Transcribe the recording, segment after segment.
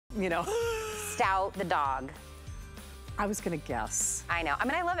you know. Stout the dog. I was gonna guess. I know. I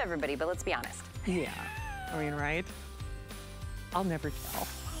mean, I love everybody, but let's be honest. Yeah, I mean, right? I'll never tell.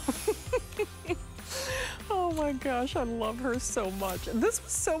 Oh my gosh, I love her so much. This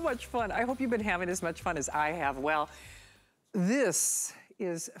was so much fun. I hope you've been having as much fun as I have. Well, this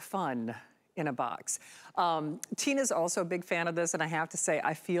is fun in a box. Tina's also a big fan of this, and I have to say,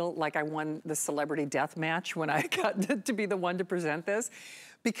 I feel like I won the celebrity death match when I got to be the one to present this,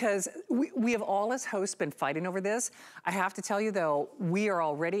 because we have all as hosts been fighting over this. I have to tell you though, we are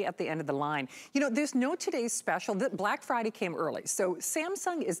already at the end of the line. You know, there's no today's special. Black Friday came early. So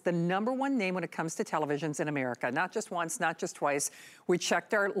Samsung is the #1 name when it comes to televisions in America. Not just once, not just twice. We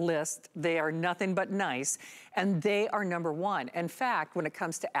checked our list. They are nothing but nice, and they are #1. In fact, when it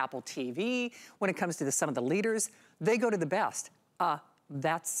comes to Apple TV, when it comes to some of the leaders, they go to the best.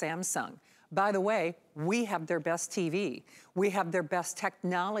 That's Samsung. By the way, we have their best TV. We have their best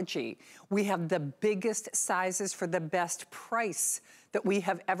technology. We have the biggest sizes for the best price that we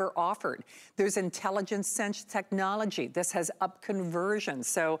have ever offered. There's intelligent sense technology. This has up conversion.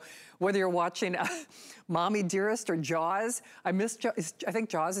 So whether you're watching Mommy Dearest or Jaws, I think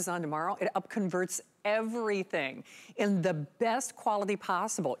Jaws is on tomorrow. It up converts everything in the best quality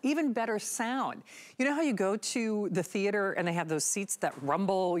possible, even better sound. You know how you go to the theater and they have those seats that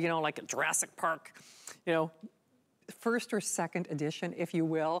rumble, you know, like at Jurassic Park, you know, first or second edition, if you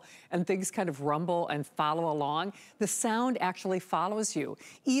will, and things kind of rumble and follow along. The sound actually follows you.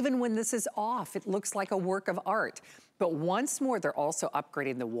 Even when this is off, it looks like a work of art. But once more, they're also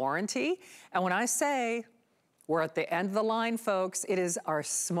upgrading the warranty. And when I say we're at the end of the line, folks, it is our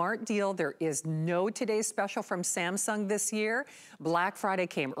smart deal. There is no today's special from Samsung this year. Black Friday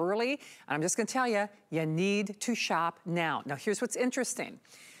came early. And I'm just gonna tell you, you need to shop now. Now, here's what's interesting.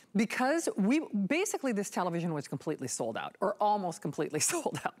 Because basically this television was completely sold out, or almost completely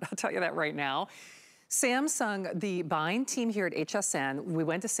sold out. I'll tell you that right now. Samsung, the buying team here at HSN, we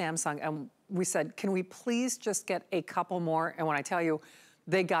went to Samsung and we said, can we please just get a couple more? And when I tell you,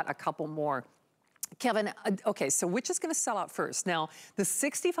 they got a couple more. Kevin, okay, so which is gonna sell out first? Now, the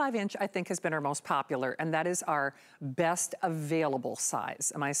 65-inch I think has been our most popular, and that is our best available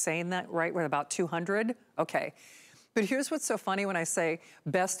size. Am I saying that right? We're at about 200? Okay. But here's what's so funny when I say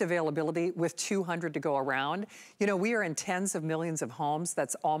best availability with 200 to go around. You know, we are in tens of millions of homes.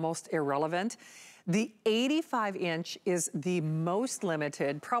 That's almost irrelevant. The 85-inch is the most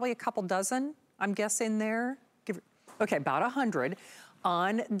limited, probably a couple dozen, I'm guessing there. Okay, about 100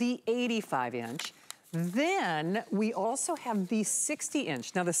 on the 85-inch. Then we also have the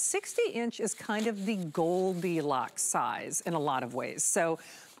 60-inch. Now the 60-inch is kind of the Goldilocks size in a lot of ways. So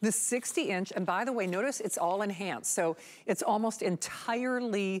the 60-inch, and by the way, notice it's all enhanced. So it's almost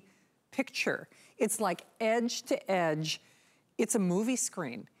entirely picture. It's like edge to edge. It's a movie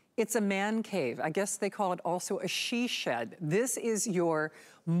screen. It's a man cave. I guess they call it also a she shed. This is your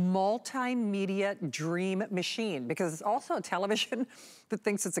multimedia dream machine, because it's also a television that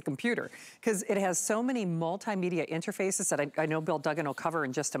thinks it's a computer, because it has so many multimedia interfaces that I know Bill Duggan will cover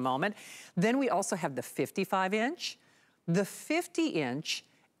in just a moment. Then we also have the 55-inch, the 50-inch,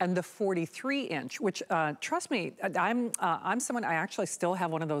 and the 43-inch, which, trust me, I'm someone, I actually still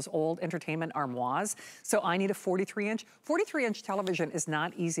have one of those old entertainment armoires, so I need a 43-inch. 43-inch television is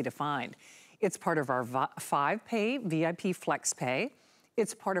not easy to find. It's part of our 5-pay VIP Flex Pay.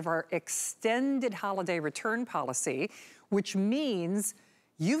 It's part of our extended holiday return policy, which means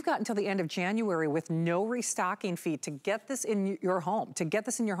you've got until the end of January with no restocking fee to get this in your home,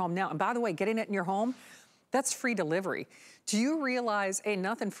 now. And by the way, getting it in your home, that's free delivery. Do you realize, ain't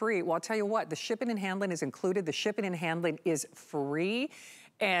nothing free? Well, I'll tell you what, the shipping and handling is included. The shipping and handling is free.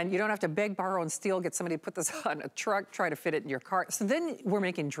 And you don't have to beg, borrow, and steal, get somebody to put this on a truck, try to fit it in your car. So then we're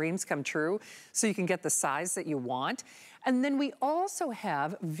making dreams come true so you can get the size that you want. And then we also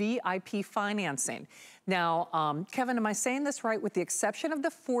have VIP financing. Now, Kevin, am I saying this right? With the exception of the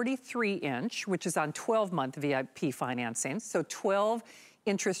 43-inch, which is on 12-month VIP financing, so 12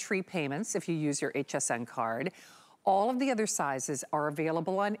 interest-free payments if you use your HSN card. All of the other sizes are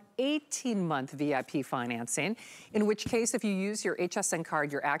available on 18-month VIP financing, in which case if you use your HSN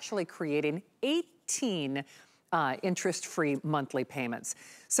card, you're actually creating 18 interest-free monthly payments.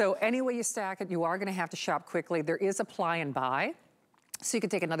 So any way you stack it, you are gonna have to shop quickly. There is apply and buy, so you can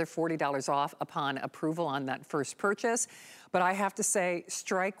take another $40 off upon approval on that first purchase. But I have to say,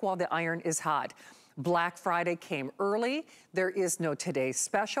 strike while the iron is hot. Black Friday came early. There is no today's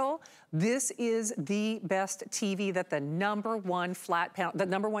special. This is the best TV that the #1 flat panel, the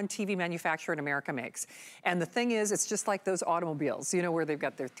 #1 TV manufacturer in America makes. And the thing is, it's just like those automobiles, you know, where they've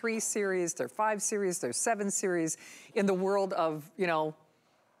got their 3 Series, their 5 Series, their 7 Series. In the world of, you know,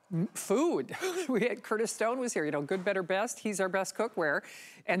 Food. We had Curtis Stone was here, you know, good, better, best. He's our best cookware.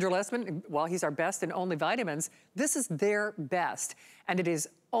 Andrew Lessman, well, he's our best and only vitamins. This is their best, and it is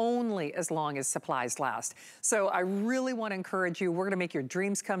only as long as supplies last. So I really want to encourage you. We're going to make your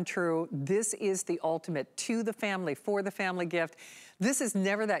dreams come true. This is the ultimate to the family, for the family gift. This is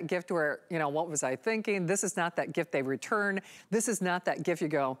never that gift where, you know, what was I thinking? This is not that gift they return. This is not that gift you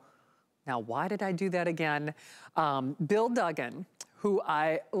go, now why did I do that again? Bill Duggan, who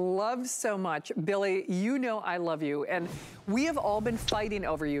I love so much. Billy, you know I love you. And we have all been fighting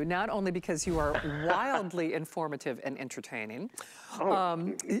over you, not only because you are wildly informative and entertaining.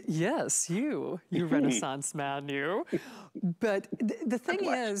 Yes, you Renaissance man, you. But the thing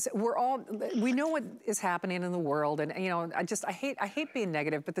is, we know what is happening in the world. And, you know, I hate being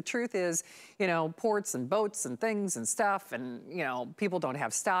negative, but the truth is, you know, ports and boats and things and stuff, and, you know, people don't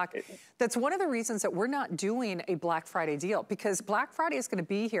have stock. That's one of the reasons that we're not doing a Black Friday deal, because Black Friday is going to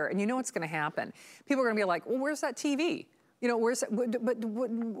be here, and you know what's going to happen. People are going to be like, well, where's that TV? You know, where's that? But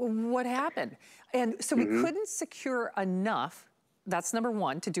what happened? And so we couldn't secure enough. That's number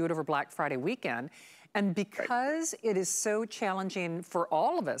one, to do it over Black Friday weekend. And because it is so challenging for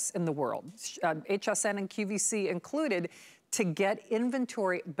all of us in the world, HSN and QVC included, to get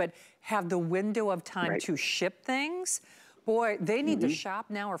inventory, but have the window of time to ship things, boy, they need to shop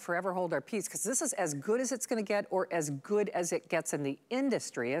now or forever hold our peace, because this is as good as it's going to get, or as good as it gets in the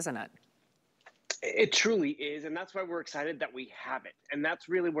industry, isn't it? It truly is, and that's why we're excited that we have it. And that's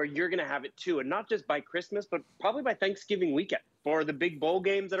really where you're going to have it too, and not just by Christmas, but probably by Thanksgiving weekend, for the big bowl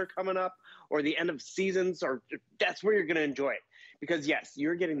games that are coming up, or the end of seasons, or that's where you're going to enjoy it. Because yes,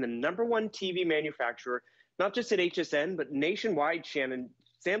 you're getting the #1 TV manufacturer, not just at HSN, but nationwide, Shannon.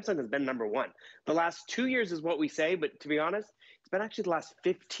 Samsung has been #1. The last 2 years is what we say, but to be honest, it's been actually the last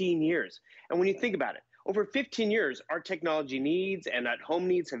 15 years. And when you think about it, over 15 years, our technology needs and at-home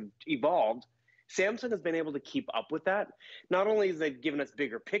needs have evolved. Samsung has been able to keep up with that. Not only has they given us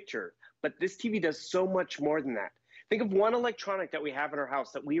bigger picture, but this TV does so much more than that. Think of one electronic that we have in our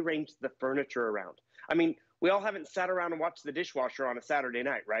house that we arrange the furniture around. I mean, we all haven't sat around and watched the dishwasher on a Saturday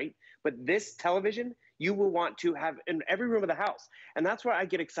night, right? But this television, you will want to have in every room of the house. And that's why I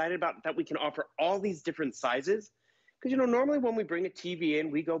get excited about that we can offer all these different sizes. Because, you know, normally when we bring a TV in,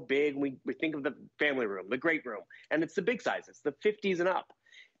 we go big, and we think of the family room, the great room, and it's the big sizes, the 50s and up.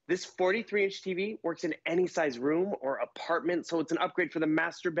 This 43-inch TV works in any size room or apartment, so it's an upgrade for the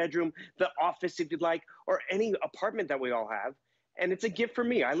master bedroom, the office if you'd like, or any apartment that we all have. And it's a gift for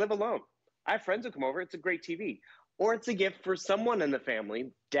me. I live alone. I have friends who come over. It's a great TV. Or it's a gift for someone in the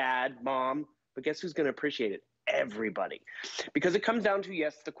family, dad, mom, but guess who's going to appreciate it? Everybody. Because it comes down to,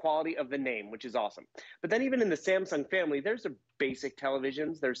 yes, the quality of the name, which is awesome. But then even in the Samsung family, there's a basic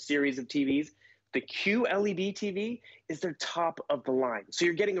televisions, there's series of TVs. The QLED TV is their top of the line. So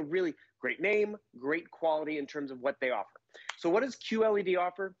you're getting a really great name, great quality in terms of what they offer. So what does QLED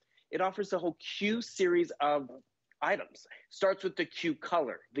offer? It offers the whole Q series of items. Starts with the Q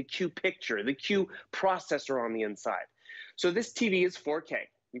color, the Q picture, the Q processor on the inside. So this TV is 4K.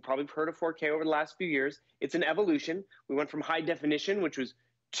 You probably have heard of 4K over the last few years. It's an evolution. We went from high definition, which was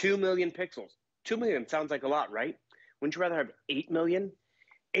 2 million pixels. 2 million sounds like a lot, right? Wouldn't you rather have 8 million?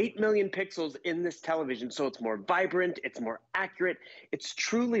 8 million pixels in this television, so it's more vibrant, it's more accurate, it's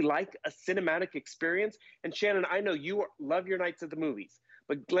truly like a cinematic experience. And Shannon, I know you love your nights at the movies,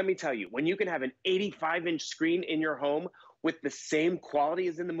 but let me tell you, when you can have an 85-inch screen in your home with the same quality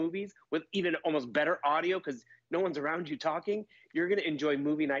as in the movies, with even almost better audio because no one's around you talking, you're going to enjoy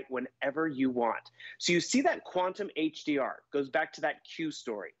movie night whenever you want. So you see that quantum HDR, goes back to that Q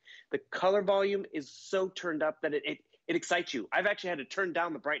story. The color volume is so turned up that it excites you. I've actually had to turn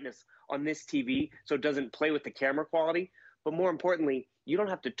down the brightness on this TV so it doesn't play with the camera quality. But more importantly, you don't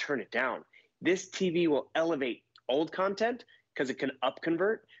have to turn it down. This TV will elevate old content because it can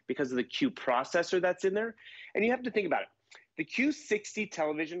upconvert because of the Q processor that's in there. And you have to think about it. The Q60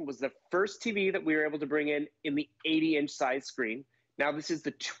 television was the first TV that we were able to bring in the 80-inch size screen. Now this is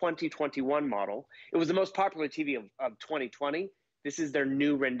the 2021 model. It was the most popular TV of 2020. This is their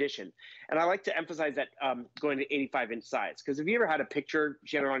new rendition. And I like to emphasize that going to 85-inch size, because if you ever had a picture,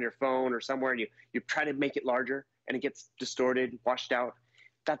 Shannon, on your phone or somewhere, and you try to make it larger and it gets distorted, washed out,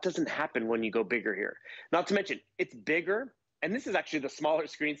 that doesn't happen when you go bigger here. Not to mention, it's bigger, and this is actually the smaller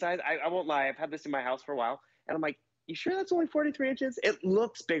screen size. I won't lie, I've had this in my house for a while, and I'm like, you sure that's only 43 inches? It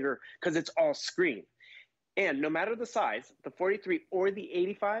looks bigger because it's all screen. And no matter the size, the 43 or the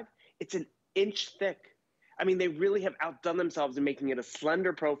 85, it's an inch thick. I mean, they really have outdone themselves in making it a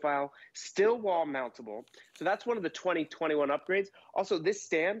slender profile, still wall mountable. So that's one of the 2021 upgrades. Also, this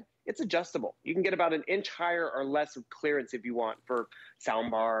stand it's adjustable. You can get about an inch higher or less of clearance if you want for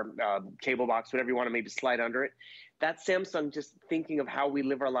soundbar, cable box, whatever you want to maybe slide under it. That's Samsung just thinking of how we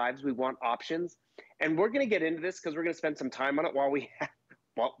live our lives. We want options. And we're going to get into this because we're going to spend some time on it while we have,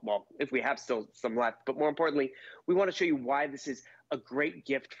 well, if we have still some left. But more importantly, we want to show you why this is a great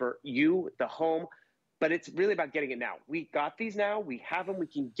gift for you, the home. But it's really about getting it now. We got these now. We have them. We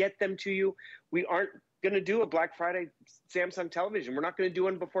can get them to you. We aren't going to do a Black Friday Samsung television. We're not going to do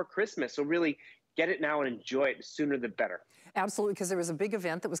one before Christmas. So really get it now and enjoy it. The sooner the better. Absolutely, because there was a big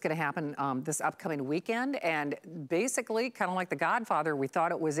event that was going to happen this upcoming weekend. And basically, kind of like The Godfather, we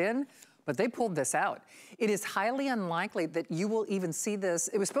thought it was in, but they pulled this out. It is highly unlikely that you will even see this.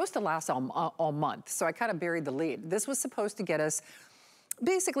 It was supposed to last all month, so I kind of buried the lead. This was supposed to get us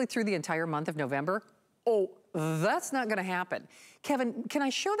basically through the entire month of November. Oh, that's not gonna happen. Kevin, can I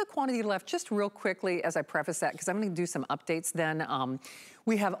show the quantity left just real quickly as I preface that, because I'm gonna do some updates then.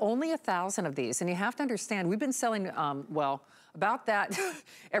 We have only 1,000 of these, and you have to understand, we've been selling, well, about that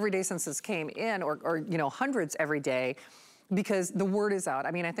every day since this came in, or you know, hundreds every day, because the word is out.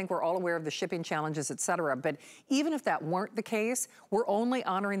 I mean, I think we're all aware of the shipping challenges, et cetera, but even if that weren't the case, we're only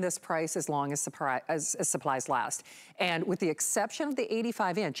honoring this price as long as supplies last. And with the exception of the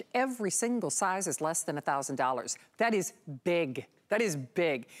 85-inch, every single size is less than $1,000. That is big. That is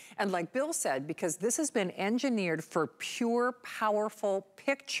big. And like Bill said, because this has been engineered for pure, powerful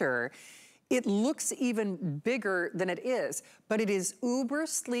picture, it looks even bigger than it is, but it is uber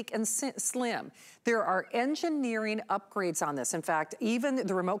sleek and slim. There are engineering upgrades on this. In fact, even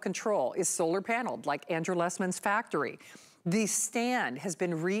the remote control is solar paneled, like Andrew Lessman's factory. The stand has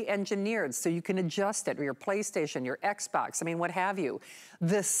been re-engineered so you can adjust it, or your PlayStation, your Xbox, I mean, what have you.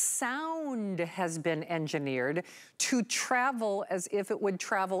 The sound has been engineered to travel as if it would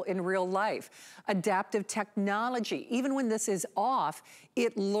travel in real life. Adaptive technology, even when this is off,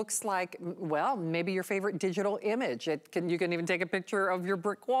 it looks like, well, maybe your favorite digital image. You can even take a picture of your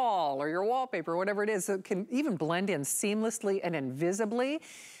brick wall or your wallpaper, whatever it is. So it can even blend in seamlessly and invisibly.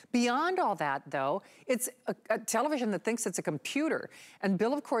 Beyond all that, though, it's a television that thinks it's a computer. And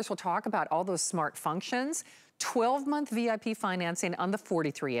Bill, of course, will talk about all those smart functions. 12-month VIP financing on the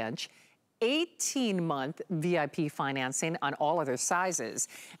 43-inch, 18-month VIP financing on all other sizes.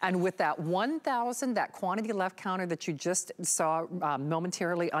 And with that 1,000, that quantity left counter that you just saw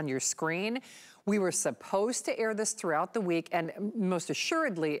momentarily on your screen, we were supposed to air this throughout the week, and most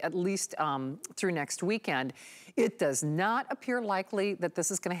assuredly, at least through next weekend. It does not appear likely that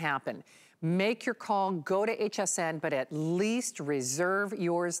this is going to happen. Make your call, go to HSN, but at least reserve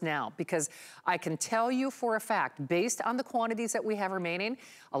yours now, because I can tell you for a fact, based on the quantities that we have remaining,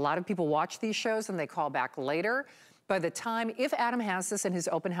 a lot of people watch these shows and they call back later. By the time, if Adam has this in his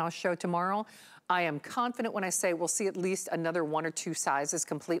open house show tomorrow, I am confident when I say we'll see at least another 1 or 2 sizes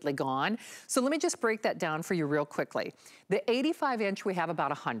completely gone. So let me just break that down for you real quickly. The 85-inch, we have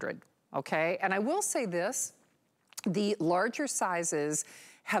about 100, okay? And I will say this, the larger sizes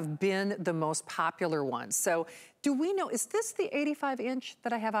have been the most popular ones. So do we know, is this the 85-inch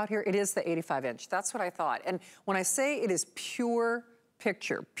that I have out here? It is the 85-inch, that's what I thought. And when I say it is pure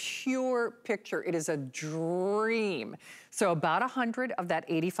picture, it is a dream. So about 100 of that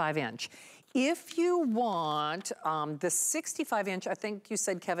 85-inch. If you want the 65-inch, I think you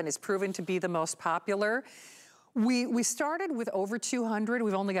said, Kevin, is proven to be the most popular. We started with over 200.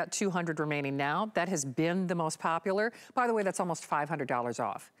 We've only got 200 remaining now. That has been the most popular. By the way, that's almost $500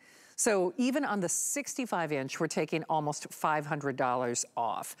 off. So even on the 65-inch, we're taking almost $500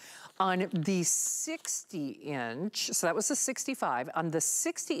 off. On the 60-inch, so that was the 65. On the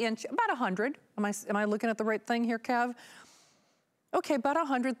 60-inch, about 100. Am I looking at the right thing here, Kev? Okay, about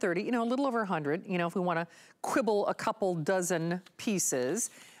 130, you know, a little over 100, you know, if we want to quibble a couple dozen pieces.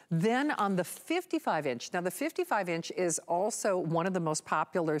 Then on the 55-inch, now the 55-inch is also one of the most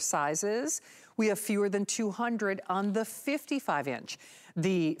popular sizes. We have fewer than 200 on the 55-inch.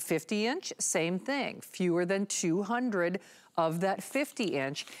 The 50-inch, same thing, fewer than 200 of that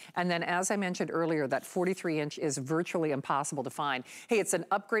 50-inch. And then, as I mentioned earlier, that 43-inch is virtually impossible to find. Hey, it's an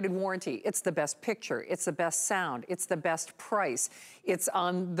upgraded warranty. It's the best picture. It's the best sound. It's the best price. It's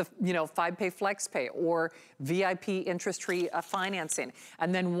on the, you know, 5-pay flex pay or VIP interest-free financing.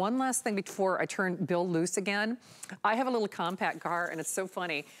 And then one last thing before I turn Bill loose again. I have a little compact car, and it's so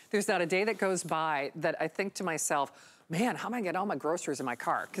funny. There's not a day that goes by that I think to myself, man, how am I gonna get all my groceries in my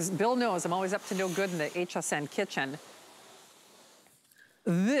car? Because Bill knows I'm always up to no good in the HSN kitchen.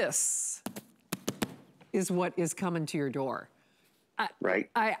 This is what is coming to your door. Right.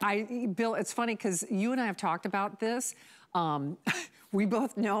 Bill, it's funny because you and I have talked about this. We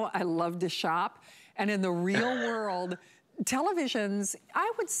both know I love to shop. And in the real world, televisions,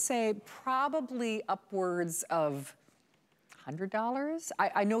 I would say probably upwards of $100.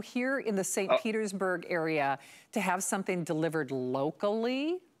 I know here in the St. Petersburg area, to have something delivered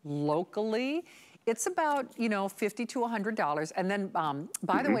locally, it's about, you know, $50 to $100. And then,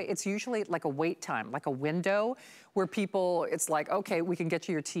 by the way, it's usually like a wait time, like a window where people, it's like, okay, we can get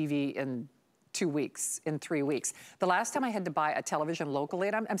you your TV in 2 weeks, in 3 weeks. The last time I had to buy a television locally,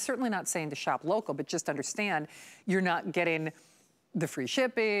 and I'm certainly not saying to shop local, but just understand you're not getting the free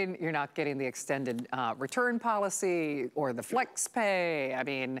shipping, you're not getting the extended return policy or the flex pay. I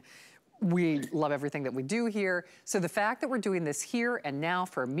mean, we love everything that we do here. So the fact that we're doing this here and now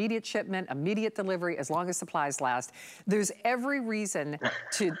for immediate shipment, immediate delivery, as long as supplies last, there's every reason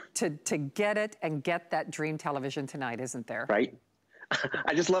to get it and get that dream television tonight, isn't there? Right.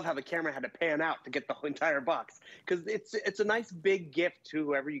 I just love how the camera had to pan out to get the entire box, because it's a nice big gift to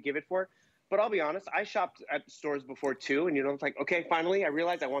whoever you give it for. But I'll be honest, I shopped at stores before too, and you know, it's like, okay, finally, I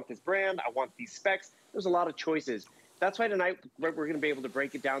realized I want this brand, I want these specs. There's a lot of choices. That's why tonight we're going to be able to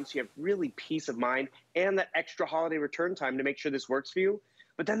break it down so you have really peace of mind and that extra holiday return time to make sure this works for you.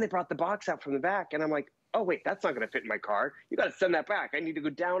 But then they brought the box out from the back, and I'm like, oh wait, that's not going to fit in my car. You got to send that back. I need to go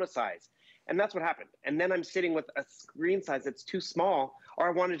down a size. And that's what happened. And then I'm sitting with a screen size that's too small, or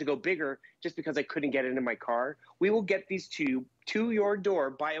I wanted to go bigger just because I couldn't get it in my car. We will get these to your door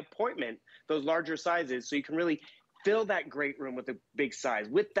by appointment, those larger sizes, so you can really fill that great room with a big size,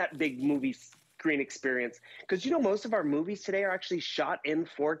 with that big movie screen experience. Because you know, most of our movies today are actually shot in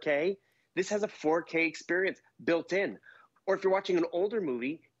 4K. This has a 4K experience built in. Or if you're watching an older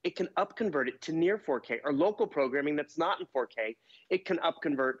movie, it can upconvert it to near 4K, or local programming that's not in 4K, it can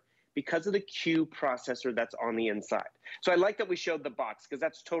upconvert because of the Q processor that's on the inside. So I like that we showed the box, because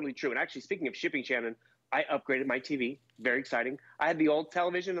that's totally true. And actually, speaking of shipping, Shannon, I upgraded my TV. Very exciting. I had the old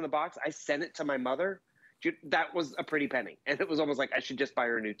television in the box. I sent it to my mother. That was a pretty penny. And it was almost like I should just buy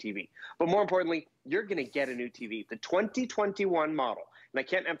her a new TV. But more importantly, you're going to get a new TV, the 2021 model. And I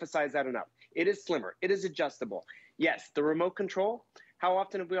can't emphasize that enough. It is slimmer. It is adjustable. Yes, the remote control. How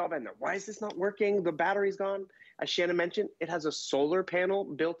often have we all been there? Why is this not working? The battery's gone. As Shannon mentioned, it has a solar panel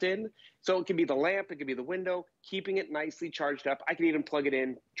built in. So it can be the lamp, it could be the window, keeping it nicely charged up. I can even plug it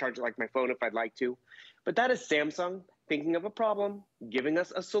in, charge it like my phone if I'd like to. But that is Samsung thinking of a problem, giving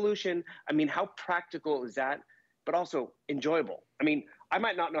us a solution. I mean, how practical is that? But also enjoyable. I mean, I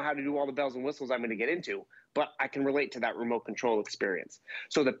might not know how to do all the bells and whistles I'm going to get into, but I can relate to that remote control experience.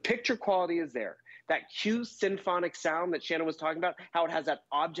 So the picture quality is there. That Q symphonic sound that Shannon was talking about, how it has that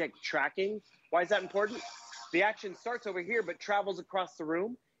object tracking. Why is that important? The action starts over here, but travels across the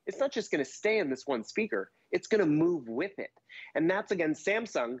room. It's not just going to stay in this one speaker. It's going to move with it. And that's, again,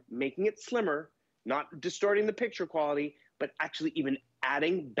 Samsung making it slimmer, not distorting the picture quality, but actually even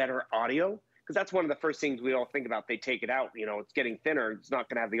adding better audio. Because that's one of the first things we all think about. They take it out. You know, it's getting thinner. It's not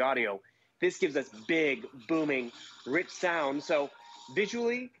going to have the audio. This gives us big, booming, rich sound. So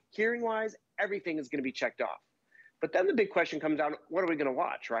visually, hearing-wise, everything is going to be checked off. But then the big question comes down, what are we going to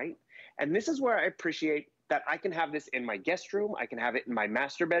watch, right? And this is where I appreciate that I can have this in my guest room. I can have it in my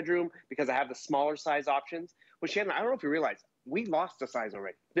master bedroom because I have the smaller size options. Well, Shannon, I don't know if you realize, we lost a size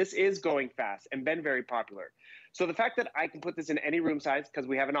already. This is going fast and been very popular. So the fact that I can put this in any room size, because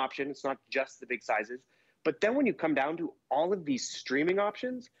we have an option, it's not just the big sizes. But then when you come down to all of these streaming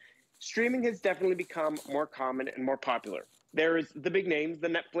options, streaming has definitely become more common and more popular. There is the big names, the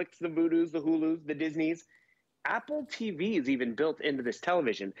Netflix, the Voodoos, the Hulus, the Disneys. Apple TV is even built into this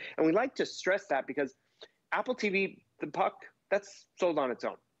television. And we like to stress that because Apple TV, the puck, that's sold on its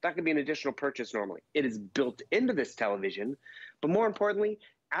own. That could be an additional purchase normally. It is built into this television. But more importantly,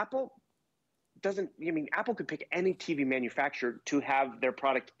 Apple Apple could pick any TV manufacturer to have their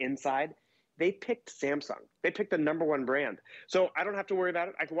product inside. They picked Samsung. They picked the #1 brand. So I don't have to worry about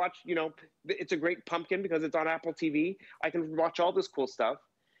it. I can watch, you know, it's a great pumpkin because it's on Apple TV. I can watch all this cool stuff.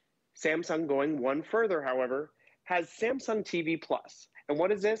 Samsung, going one further, however, has Samsung TV Plus. And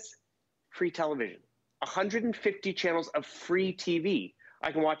what is this? Free television. 150 channels of free TV.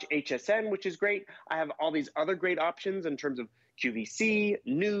 I can watch HSN, which is great. I have all these other great options in terms of QVC,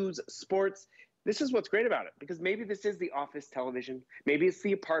 news, sports. This is what's great about it, because maybe this is the office television. Maybe it's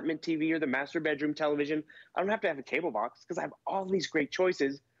the apartment TV or the master bedroom television. I don't have to have a cable box because I have all these great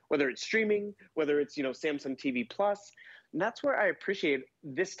choices, whether it's streaming, whether it's, you know, Samsung TV Plus. And that's where I appreciate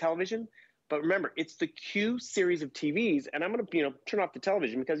this television. But remember, it's the Q series of TVs, and I'm going to, you know, turn off the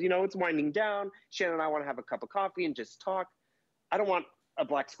television because, you know, it's winding down. Shannon and I want to have a cup of coffee and just talk. I don't want a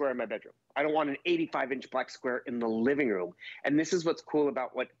black square in my bedroom. I don't want an 85-inch black square in the living room. And this is what's cool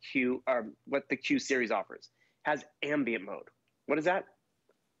about what the Q series offers. It has ambient mode. What is that?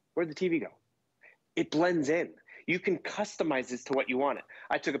 Where'd the TV go? It blends in. You can customize this to what you want it.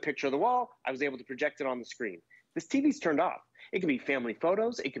 I took a picture of the wall. I was able to project it on the screen. This TV's turned off. It could be family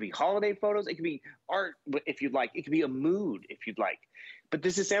photos. It could be holiday photos. It could be art if you'd like. It could be a mood if you'd like. But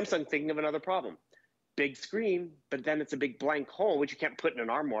this is Samsung thinking of another problem. Big screen, but then it's a big blank hole, which you can't put in an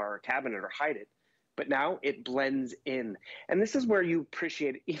armoire or a cabinet or hide it. But now it blends in. And this is where you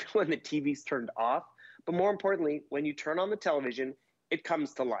appreciate it even when the TV's turned off. But more importantly, when you turn on the television, it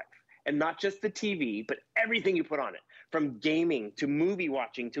comes to life. And not just the TV, but everything you put on it, from gaming to movie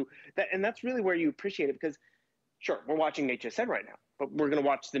watching to that. And that's really where you appreciate it because, sure, we're watching HSN right now, but we're going to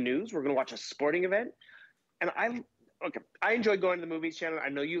watch the news. We're going to watch a sporting event. And I enjoy going to the movies, Shannon. I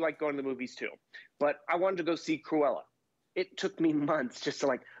know you like going to the movies too, but I wanted to go see Cruella. It took me months just to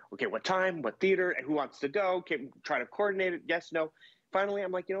like, okay, what time, what theater, and who wants to go? Try to coordinate it, yes, no. Finally,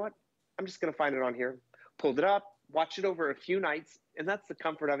 I'm like, you know what? I'm just going to find it on here. Pulled it up, watched it over a few nights, and that's the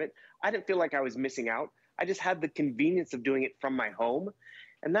comfort of it. I didn't feel like I was missing out. I just had the convenience of doing it from my home.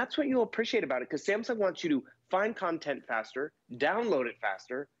 And that's what you'll appreciate about it, because Samsung wants you to find content faster, download it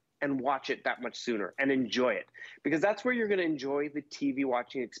faster, and watch it that much sooner and enjoy it. Because that's where you're going to enjoy the TV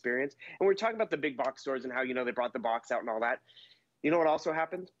watching experience. And we're talking about the big box stores and how, you know, they brought the box out and all that. You know what also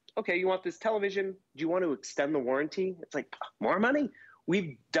happens? Okay, you want this television. Do you want to extend the warranty? It's like, more money?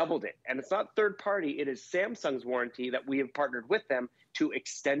 We've doubled it. And it's not third party. It is Samsung's warranty that we have partnered with them to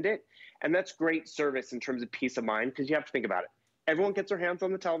extend it. And that's great service in terms of peace of mind, because you have to think about it. Everyone gets their hands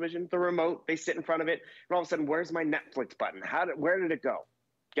on the television, the remote, they sit in front of it, and all of a sudden, where's my Netflix button? Where did it go?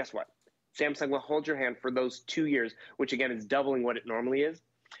 Guess what? Samsung will hold your hand for those 2 years, which again is doubling what it normally is.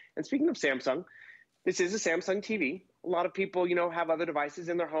 And speaking of Samsung, this is a Samsung TV. A lot of people, you know, have other devices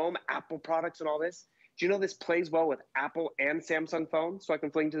in their home, Apple products and all this. Do you know this plays well with Apple and Samsung phones, so I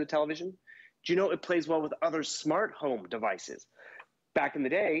can fling to the television? Do you know it plays well with other smart home devices? Back in the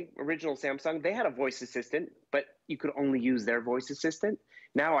day, original Samsung, they had a voice assistant, but you could only use their voice assistant.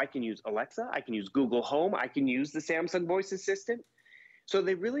 Now I can use Alexa, I can use Google Home, I can use the Samsung voice assistant. So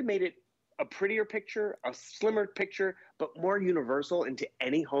they really made it a prettier picture, a slimmer picture, but more universal into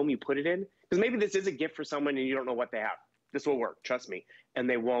any home you put it in. Because maybe this is a gift for someone and you don't know what they have. This will work, trust me. And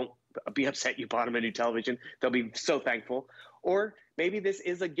they won't be upset you bought them a new television. They'll be so thankful. Or maybe this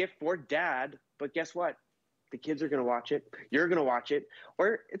is a gift for dad, but guess what? The kids are going to watch it. You're going to watch it.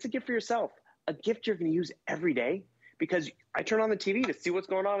 Or it's a gift for yourself, a gift you're going to use every day. Because I turn on the TV to see what's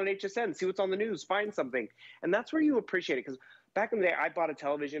going on HSN, see what's on the news, find something. And that's where you appreciate it. Because back in the day, I bought a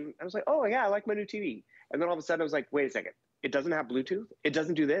television. I was like, oh, yeah, I like my new TV. And then all of a sudden, I was like, wait a second. It doesn't have Bluetooth. It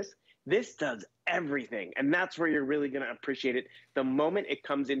doesn't do this. This does everything. And that's where you're really going to appreciate it the moment it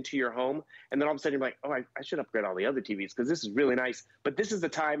comes into your home. And then all of a sudden, you're like, oh, I should upgrade all the other TVs because this is really nice. But this is the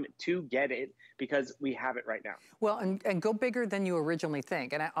time to get it because we have it right now. Well, and go bigger than you originally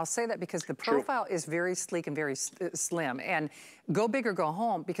think. And I'll say that because the profile is very sleek and very slim. And go big or go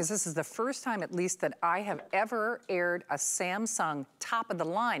home, because this is the first time, at least, that I have ever aired a Samsung top of the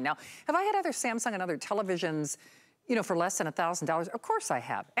line. Now, have I had other Samsung and other televisions, you know, for less than $1,000? Of course I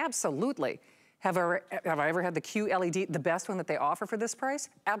have, absolutely. Have I ever had the QLED, the best one that they offer for this price?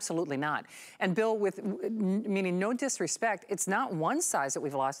 Absolutely not. And Bill, meaning no disrespect, it's not one size that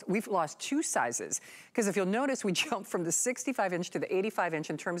we've lost two sizes. Because if you'll notice, we jumped from the 65-inch to the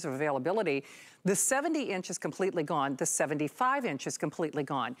 85-inch in terms of availability. The 70-inch is completely gone. The 75-inch is completely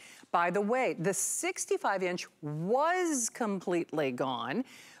gone. By the way, the 65-inch was completely gone,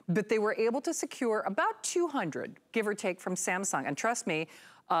 but they were able to secure about 200, give or take, from Samsung. And trust me,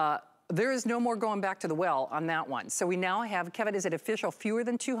 there is no more going back to the well on that one. So we now have, Kevin, is it official, fewer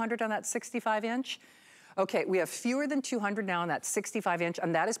than 200 on that 65-inch? Okay, we have fewer than 200 now on that 65-inch,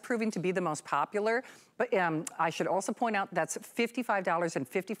 and that is proving to be the most popular. But I should also point out that's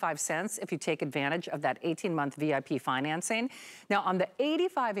 $55.55 if you take advantage of that 18-month VIP financing. Now on the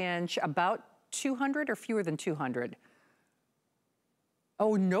 85-inch, about 200 or fewer than 200?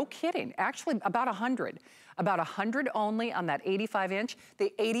 Oh, no kidding. Actually, about 100. About 100 only on that 85-inch.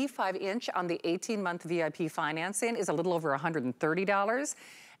 The 85-inch on the 18-month VIP financing is a little over $130.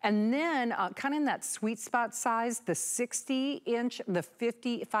 And then kind of in that sweet spot size, the 60-inch, the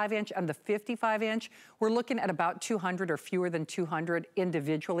 55-inch, and the 55-inch, we're looking at about 200 or fewer than 200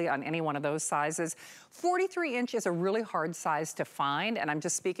 individually on any one of those sizes. 43-inch is a really hard size to find, and I'm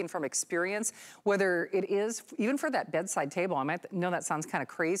just speaking from experience, whether it is, even for that bedside table, I might know that sounds kind of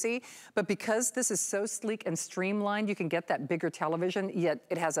crazy, but because this is so sleek and streamlined, you can get that bigger television, yet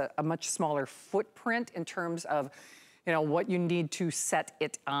it has a much smaller footprint in terms of, you know, what you need to set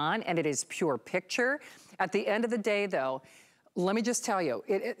it on, and it is pure picture. At the end of the day, though, let me just tell you,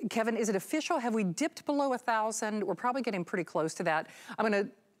 Kevin, is it official? Have we dipped below 1,000? We're probably getting pretty close to that. I'm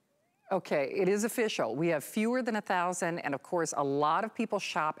Okay, it is official. We have fewer than 1,000, and of course, a lot of people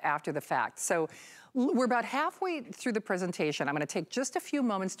shop after the fact. So we're about halfway through the presentation. I'm gonna take just a few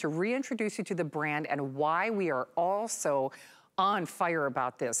moments to reintroduce you to the brand and why we are all so on fire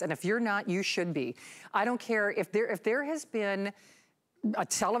about this. And if you're not, you should be. I don't care if there has been a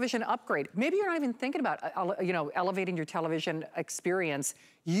television upgrade. Maybe you're not even thinking about, you know, elevating your television experience.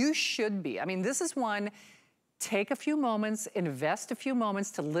 You should be. I mean, this is one. Take a few moments, invest a few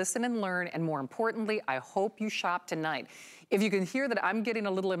moments to listen and learn, and more importantly, I hope you shop tonight. If you can hear that I'm getting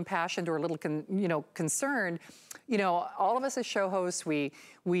a little impassioned or a little concerned, you know, all of us as show hosts,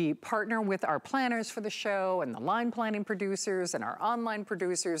 we partner with our planners for the show and the line planning producers and our online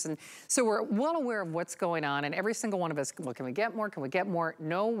producers, and so we're well aware of what's going on, and every single one of us, well, can we get more? Can we get more?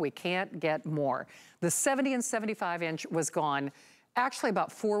 No, we can't get more. The 70 and 75 inch was gone actually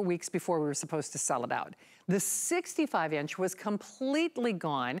about 4 weeks before we were supposed to sell it out. The 65 inch was completely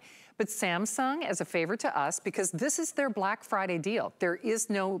gone, but Samsung, as a favor to us, because this is their Black Friday deal. There is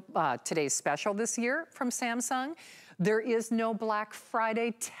no today's special this year from Samsung. There is no Black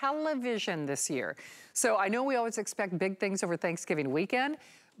Friday television this year. So I know we always expect big things over Thanksgiving weekend.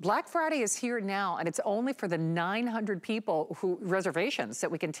 Black Friday is here now, and it's only for the 900 people reservations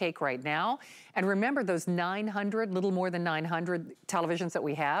that we can take right now. And remember, those 900, little more than 900 televisions that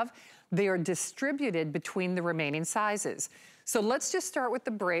we have, they are distributed between the remaining sizes. So let's just start with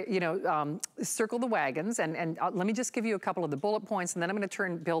the, circle the wagons, and let me just give you a couple of the bullet points, and then I'm gonna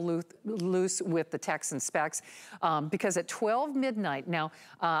turn Bill loose with the text and specs, because at 12 midnight, now,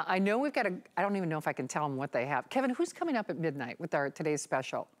 I know we've got I don't even know if I can tell them what they have. Kevin, who's coming up at midnight with our today's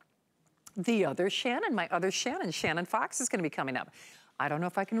special? The other Shannon, my other Shannon, Shannon Fox is gonna be coming up. I don't know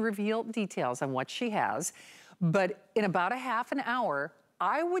if I can reveal details on what she has, but in about a half an hour,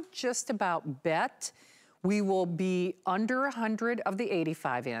 I would just about bet we will be under 100 of the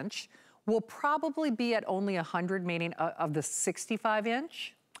 85 inch. We'll probably be at only 100, meaning of the 65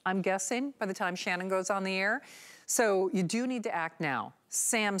 inch, I'm guessing, by the time Shannon goes on the air. So you do need to act now.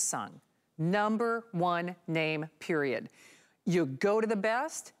 Samsung, #1 name, period. You go to the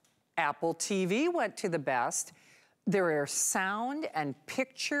best, Apple TV went to the best. There are sound and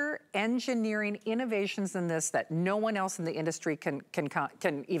picture engineering innovations in this that no one else in the industry can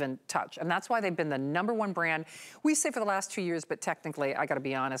even touch. And that's why they've been the #1 brand. We say for the last 2 years, but technically, I gotta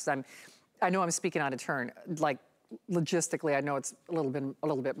be honest, I know I'm speaking out of turn. Like, logistically, I know it's a little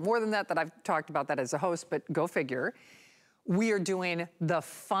bit more than that I've talked about that as a host, but go figure. We are doing the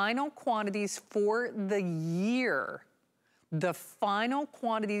final quantities for the year. The final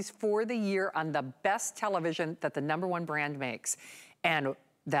quantities for the year on the best television that the #1 brand makes. And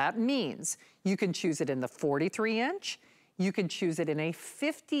that means you can choose it in the 43 inch, you can choose it in a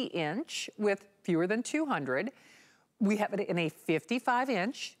 50 inch with fewer than 200. We have it in a 55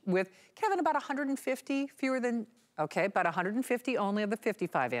 inch with, Kevin, about 150 fewer than, okay, about 150 only of the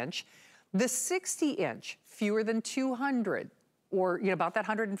 55 inch. The 60 inch, fewer than 200, or about that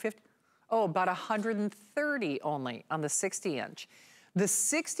 150. Oh, about 130 only on the 60 inch. The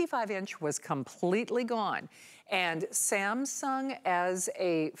 65 inch was completely gone. And Samsung, as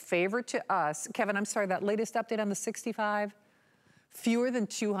a favor to us, Kevin, I'm sorry, that latest update on the 65? Fewer than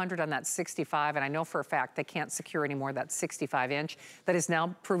 200 on that 65, and I know for a fact they can't secure any more of that 65 inch. That is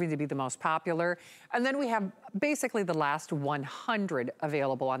now proving to be the most popular. And then we have basically the last 100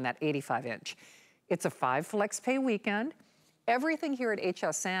 available on that 85 inch. It's a 5 flex pay weekend. Everything here at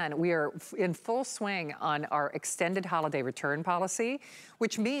HSN, we are in full swing on our extended holiday return policy,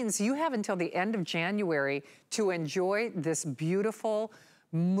 which means you have until the end of January to enjoy this beautiful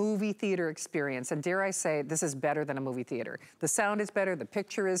movie theater experience. And dare I say, this is better than a movie theater. The sound is better, the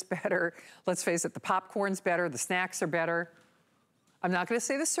picture is better. Let's face it, the popcorn's better, the snacks are better. I'm not gonna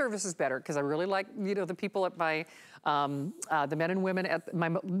say the service is better, because I really like, the people at my, the men and women at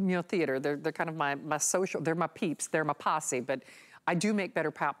my, theater. They're kind of my social, they're my peeps, they're my posse, but I do make better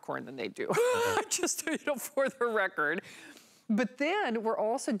popcorn than they do, just, for the record. But then we're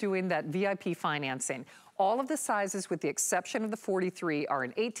also doing that VIP financing. All of the sizes, with the exception of the 43, are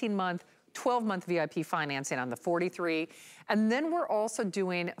an 18-month, 12-month VIP financing on the 43. And then we're also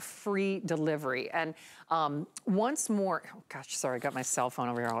doing free delivery. And once more, oh gosh, sorry, I got my cell phone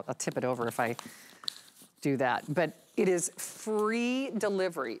over here. I'll tip it over if I do that. But it is free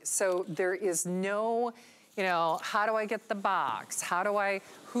delivery. So there is no, how do I get the box?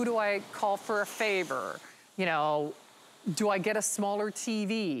 Who do I call for a favor? Do I get a smaller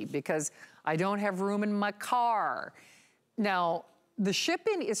TV because I don't have room in my car? Now, the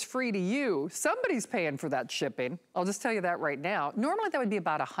shipping is free to you. Somebody's paying for that shipping. I'll just tell you that right now. Normally that would be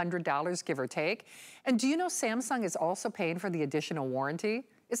about $100, give or take. And do you know Samsung is also paying for the additional warranty?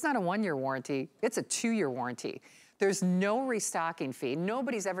 It's not a 1-year warranty, it's a 2-year warranty. There's no restocking fee.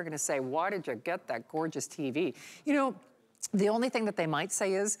 Nobody's ever gonna say, why did you get that gorgeous TV? You know, the only thing that they might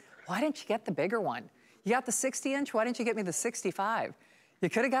say is, why didn't you get the bigger one? You got the 60-inch, why didn't you get me the 65? You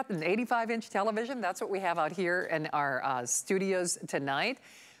could have gotten an 85-inch television. That's what we have out here in our studios tonight.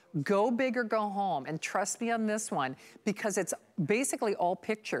 Go big or go home, and trust me on this one, because it's basically all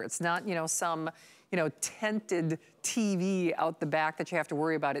picture. It's not, you know, some, you know, tented TV out the back that you have to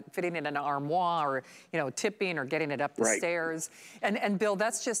worry about it fitting in an armoire or, you know, tipping or getting it up the stairs. And Bill,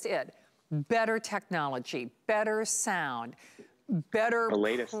 that's just it. Better technology, better sound, better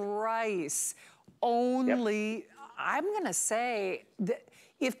price. Only, I'm gonna say, that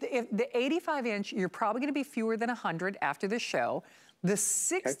if the 85-inch, you're probably gonna be fewer than 100 after the show. The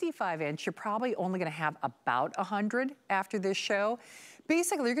 65-inch, you're probably only gonna have about 100 after this show.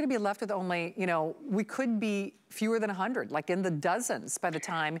 Basically, you're gonna be left with only, you know, we could be fewer than 100, like in the dozens by the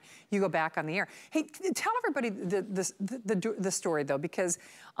time you go back on the air. Hey, tell everybody the story though, because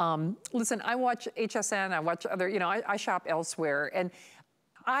listen, I watch HSN, I watch other, you know, I shop elsewhere, and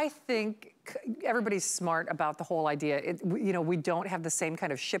I think everybody's smart about the whole idea. You know, we don't have the same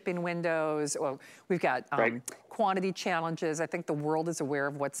kind of shipping windows. Well, we've got quantity challenges. I think the world is aware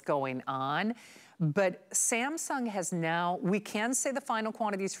of what's going on. But Samsung has now, we can say the final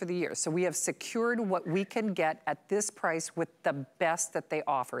quantities for the year. So we have secured what we can get at this price with the best that they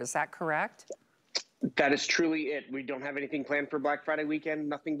offer. Is that correct? That is truly it. We don't have anything planned for Black Friday weekend,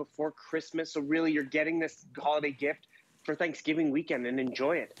 nothing before Christmas. So really, you're getting this holiday gift for Thanksgiving weekend and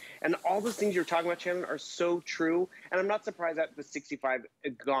enjoy it. And all those things you're talking about, Shannon, are so true. And I'm not surprised that the 65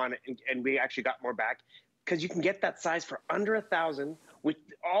 is gone and we actually got more back, because you can get that size for under $1,000 with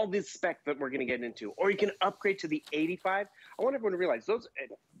all this spec that we're going to get into. Or you can upgrade to the 85. I want everyone to realize those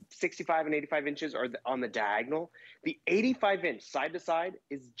 65 and 85 inches are on the diagonal. The 85-inch side to side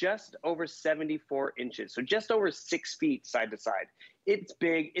is just over 74 inches. So just over 6 feet side to side. It's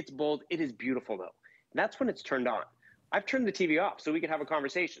big, it's bold, it is beautiful though. That's when it's turned on. I've turned the TV off so we can have a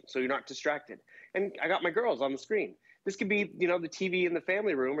conversation, so you're not distracted. And I got my girls on the screen. This could be, you know, the TV in the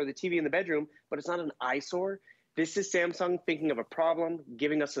family room or the TV in the bedroom, but it's not an eyesore. This is Samsung thinking of a problem,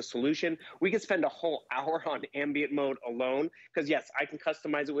 giving us a solution. We could spend a whole hour on ambient mode alone, because yes, I can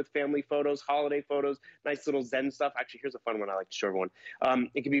customize it with family photos, holiday photos, nice little Zen stuff. Actually, here's a fun one I like to show everyone.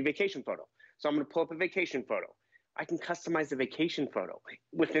 It could be a vacation photo. So I'm gonna pull up a vacation photo. I can customize the vacation photo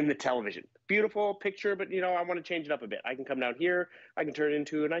within the television. Beautiful picture, but you know, I want to change it up a bit. I can come down here, I can turn it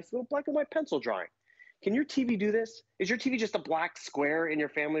into a nice little black and white pencil drawing. Can your TV do this? Is your TV just a black square in your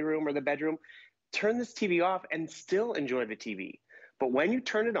family room or the bedroom? Turn this TV off and still enjoy the TV. But when you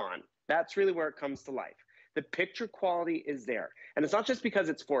turn it on, that's really where it comes to life. The picture quality is there. And it's not just because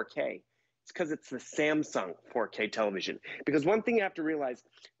it's 4K. It's because it's the Samsung 4K television. Because one thing you have to realize,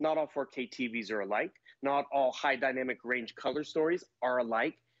 not all 4K TVs are alike. Not all high dynamic range color stories are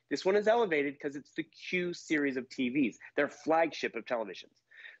alike. This one is elevated because it's the Q series of TVs, their flagship of televisions.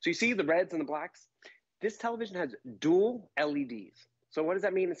 So you see the reds and the blacks? This television has dual LEDs. So what does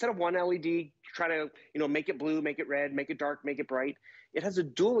that mean? Instead of one LED, try to, you know, make it blue, make it red, make it dark, make it bright. It has a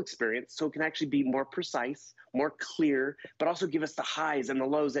dual experience, so it can actually be more precise, more clear, but also give us the highs and the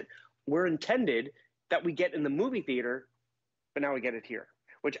lows that were intended that we get in the movie theater, but now we get it here,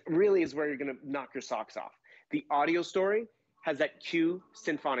 which really is where you're gonna knock your socks off. The audio story has that Q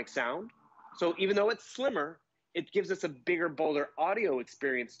symphonic sound. So even though it's slimmer, it gives us a bigger, bolder audio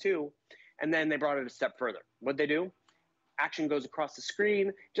experience too. And then they brought it a step further. What'd they do? Action goes across the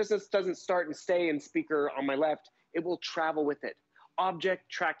screen, just as doesn't start and stay in speaker on my left, it will travel with it. Object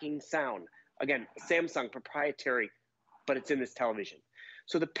tracking sound. Again, Samsung proprietary, but it's in this television.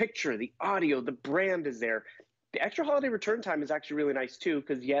 So the picture, the audio, the brand is there. The extra holiday return time is actually really nice too,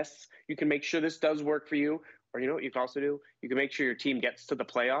 because yes, you can make sure this does work for you, or you know what you can also do? You can make sure your team gets to the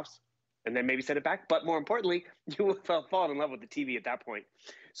playoffs and then maybe send it back. But more importantly, you will fall in love with the TV at that point.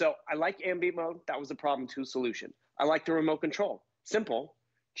 So I like ambient mode. That was the problem to solution. I like the remote control. Simple.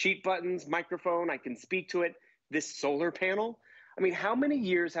 Cheat buttons, microphone, I can speak to it. This solar panel. I mean, how many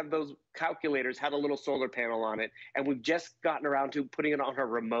years have those calculators had a little solar panel on it, and we've just gotten around to putting it on our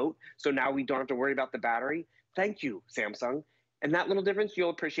remote, so now we don't have to worry about the battery? Thank you, Samsung. And that little difference, you'll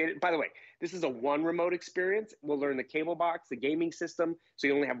appreciate it. By the way, this is a one remote experience. We'll learn the cable box, the gaming system, so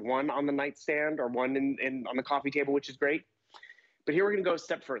you only have one on the nightstand or one on the coffee table, which is great. But here we're gonna go a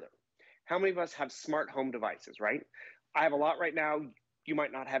step further. How many of us have smart home devices, right? I have a lot right now. You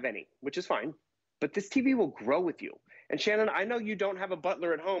might not have any, which is fine. But this TV will grow with you. And Shannon, I know you don't have a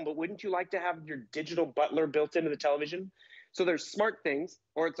butler at home, but wouldn't you like to have your digital butler built into the television? So there's smart things,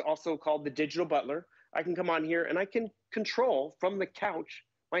 or it's also called the digital butler. I can come on here and I can control from the couch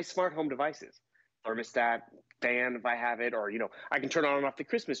my smart home devices, thermostat, fan if I have it, or, I can turn on and off the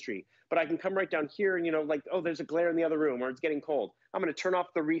Christmas tree, but I can come right down here and, like, oh, there's a glare in the other room or it's getting cold. I'm going to turn off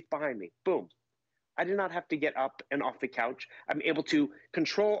the wreath behind me. Boom. I did not have to get up and off the couch. I'm able to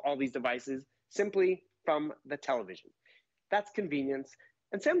control all these devices simply from the television. That's convenience.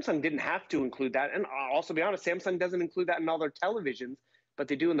 And Samsung didn't have to include that. And I'll also be honest, Samsung doesn't include that in all their televisions, but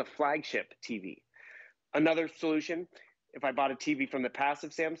they do in the flagship TV. Another solution, if I bought a TV from the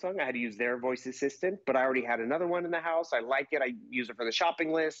passive Samsung, I had to use their voice assistant, but I already had another one in the house. I like it. I use it for the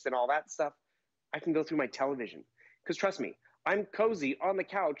shopping list and all that stuff. I can go through my television. Because trust me, I'm cozy on the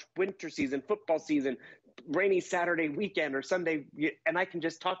couch, winter season, football season, rainy Saturday weekend or Sunday, and I can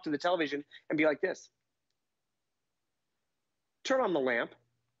just talk to the television and be like this. Turn on the lamp.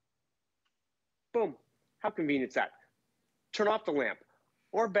 Boom. How convenient is that? Turn off the lamp.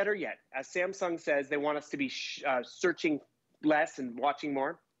 Or better yet, as Samsung says, they want us to be searching less and watching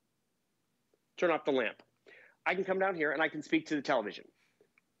more. Turn off the lamp. I can come down here and I can speak to the television.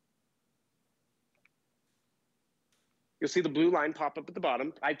 You'll see the blue line pop up at the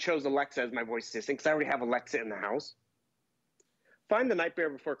bottom. I chose Alexa as my voice assistant because I already have Alexa in the house. Find The Nightmare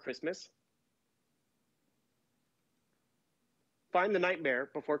Before Christmas. Find The Nightmare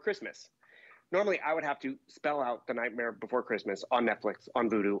Before Christmas. Normally, I would have to spell out The Nightmare Before Christmas on Netflix, on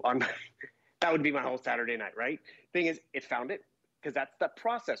Vudu, that would be my whole Saturday night, right? Thing is, it found it because that's the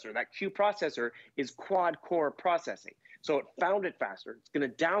processor. That Q processor is quad-core processing. So it found it faster. It's going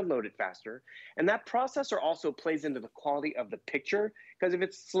to download it faster. And that processor also plays into the quality of the picture because if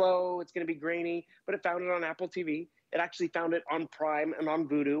it's slow, it's going to be grainy. But it found it on Apple TV. It actually found it on Prime and on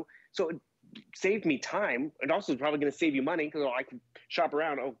Vudu. So it saved me time. It also is probably going to save you money because I can shop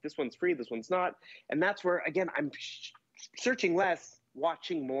around. Oh, this one's free, this one's not. And that's where, again, I'm searching less,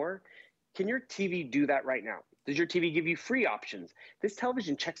 watching more. Can your TV do that right now? Does your TV give you free options? This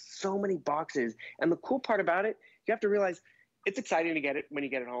television checks so many boxes. And the cool part about it, you have to realize it's exciting to get it when you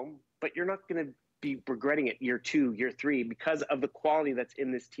get it home, but you're not going to be regretting it year 2, year 3 because of the quality that's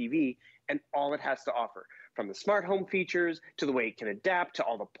in this TV and all it has to offer. From the smart home features to the way it can adapt to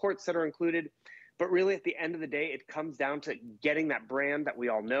all the ports that are included. But really, at the end of the day, it comes down to getting that brand that we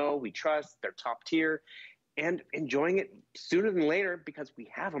all know, we trust, they're top tier, and enjoying it sooner than later because we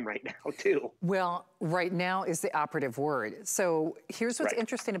have them right now, too. Well, right now is the operative word. So here's what's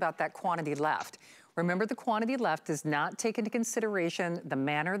interesting about that quantity left. Remember, the quantity left does not take into consideration the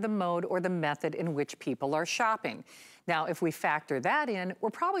manner, the mode, or the method in which people are shopping. Now, if we factor that in, we're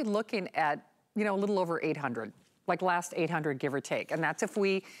probably looking at a little over 800, like last 800, give or take. And that's if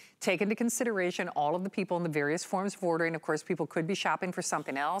we take into consideration all of the people in the various forms of ordering. Of course, people could be shopping for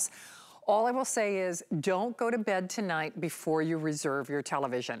something else. All I will say is don't go to bed tonight before you reserve your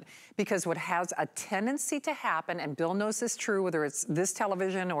television, because what has a tendency to happen, and Bill knows this true, whether it's this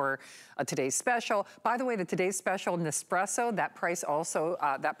television or a Today's Special. By the way, the Today's Special Nespresso, that price also,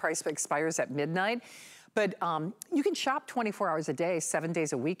 that price expires at midnight. But you can shop 24 hours a day, 7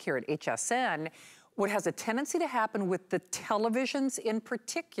 days a week here at HSN. What has a tendency to happen with the televisions in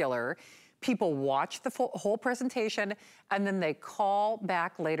particular, people watch the whole presentation and then they call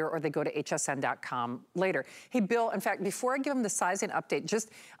back later or they go to hsn.com later. Hey, Bill, in fact, before I give them the sizing update,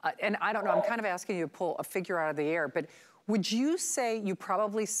 and I don't know, I'm kind of asking you to pull a figure out of the air, but would you say you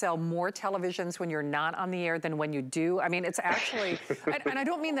probably sell more televisions when you're not on the air than when you do? I mean, it's actually, and I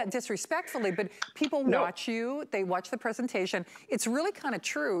don't mean that disrespectfully, but people watch you, they watch the presentation. It's really kind of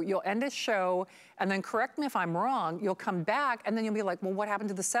true. You'll end a show and then, correct me if I'm wrong, you'll come back and then you'll be like, well, what happened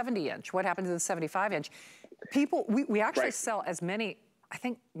to the 70-inch? What happened to the 75-inch? People, we actually sell as many, I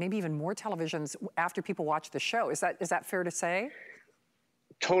think maybe even more televisions after people watch the show. Is that fair to say?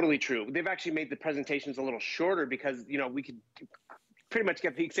 Totally true. They've actually made the presentations a little shorter because, we could pretty much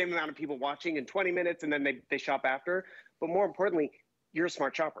get the same amount of people watching in 20 minutes and then they shop after. But more importantly, you're a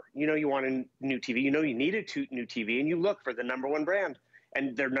smart shopper. You want a new TV. You need a new TV and you look for the #1 brand.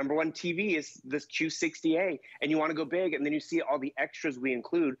 And their #1 TV is this Q60A. And you want to go big. And then you see all the extras we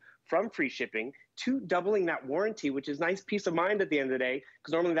include, from free shipping to doubling that warranty, which is nice peace of mind at the end of the day,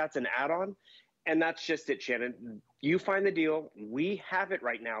 because normally that's an add-on. And that's just it, Shannon. You find the deal. We have it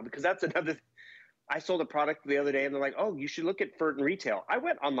right now because that's another. I sold a product the other day and they're like, oh, you should look at Furt and retail. I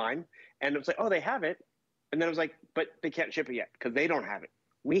went online and it was like, oh, they have it. And then I was like, but they can't ship it yet because they don't have it.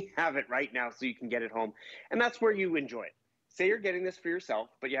 We have it right now so you can get it home. And that's where you enjoy it. Say you're getting this for yourself,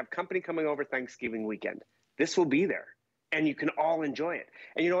 but you have company coming over Thanksgiving weekend. This will be there and you can all enjoy it.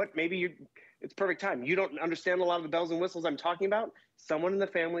 And you know what? Maybe it's perfect time. You don't understand a lot of the bells and whistles I'm talking about. Someone in the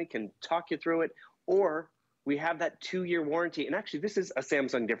family can talk you through it, or We have that 2-year warranty. And actually, this is a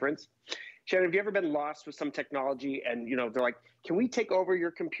Samsung difference. Shannon, have you ever been lost with some technology and, you know, they're like, can we take over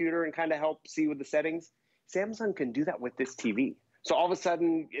your computer and kind of help see with the settings? Samsung can do that with this TV. So all of a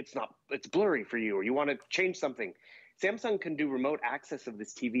sudden it's blurry for you, or you want to change something. Samsung can do remote access of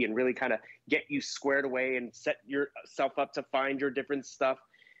this TV and really kind of get you squared away and set yourself up to find your different stuff.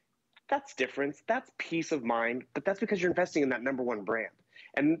 That's difference. That's peace of mind, but that's because you're investing in that #1 brand.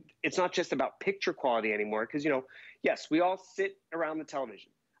 And it's not just about picture quality anymore, because, you know, yes, we all sit around the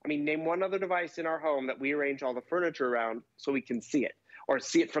television. I mean, name one other device in our home that we arrange all the furniture around so we can see it, or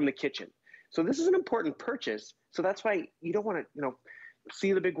see it from the kitchen. So this is an important purchase. So that's why you don't want to, you know,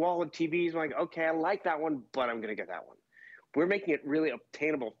 see the big wall of TVs like, okay, I like that one, but I'm going to get that one. We're making it really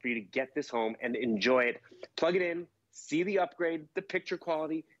obtainable for you to get this home and enjoy it. Plug it in, see the upgrade, the picture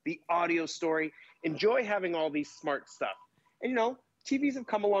quality, the audio story. Enjoy having all these smart stuff. And, you know, TVs have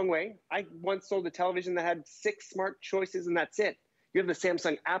come a long way. I once sold a television that had 6 smart choices, and that's it. You have the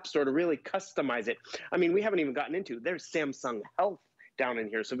Samsung App Store to really customize it. I mean, we haven't even gotten into, there's Samsung Health down in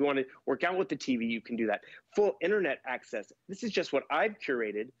here. So if you want to work out with the TV, you can do that. Full internet access. This is just what I've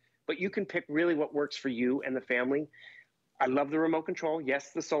curated, but you can pick really what works for you and the family. I love the remote control.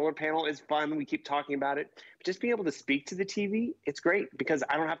 Yes, the solar panel is fun. We keep talking about it. But just being able to speak to the TV, it's great because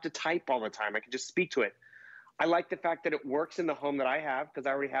I don't have to type all the time. I can just speak to it. I like the fact that it works in the home that I have because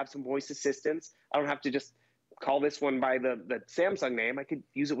I already have some voice assistants. I don't have to just call this one by the Samsung name. I could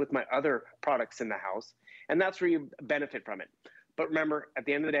use it with my other products in the house. And that's where you benefit from it. But remember, at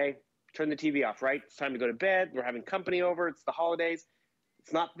the end of the day, turn the TV off, right? It's time to go to bed. We're having company over. It's the holidays.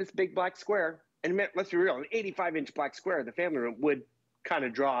 It's not this big black square. And let's be real, an 85-inch black square, the family room would kind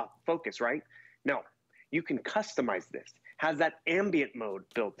of draw focus, right? No, you can customize this. Has that ambient mode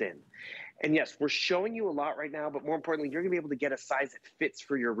built in. And yes, we're showing you a lot right now, but more importantly, you're gonna be able to get a size that fits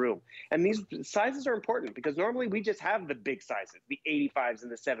for your room. And these sizes are important because normally we just have the big sizes, the 85s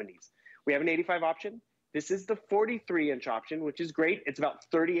and the 70s. We have an 85 option. This is the 43-inch option, which is great. It's about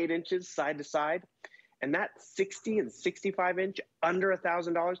 38 inches side to side. And that 60 and 65-inch, under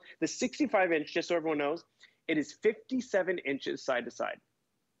 $1,000. The 65-inch, just so everyone knows, it is 57 inches side to side.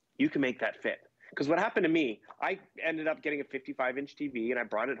 You can make that fit. Because what happened to me, I ended up getting a 55-inch TV, and I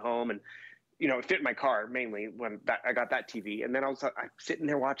brought it home, and you know, it fit in my car mainly when I got that TV. And then I'm sitting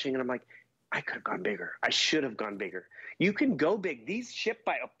there watching, and I'm like, I could have gone bigger. I should have gone bigger. You can go big. These ship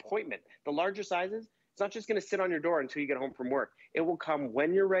by appointment. The larger sizes, it's not just going to sit on your door until you get home from work. It will come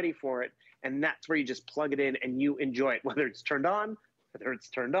when you're ready for it, and that's where you just plug it in and you enjoy it, whether it's turned on, whether it's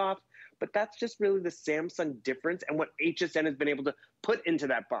turned off. But that's just really the Samsung difference and what HSN has been able to put into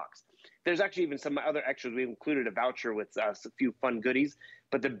that box. There's actually even some other extras. We included a voucher with a few fun goodies,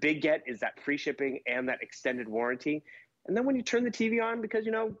 but the big get is that free shipping and that extended warranty. And then when you turn the TV on, because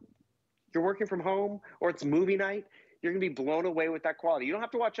you know you're working from home or it's movie night, you're gonna be blown away with that quality. You don't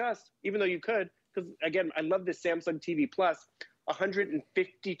have to watch us, even though you could, because again, I love this Samsung TV Plus,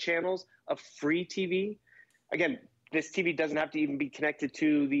 150 channels of free TV. Again, this TV doesn't have to even be connected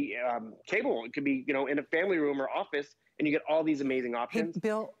to the cable. It could be, you know, in a family room or office, and you get all these amazing options. Hey,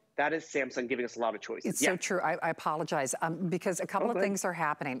 Bill. That is Samsung giving us a lot of choices. It's so true. I apologize because a couple of things are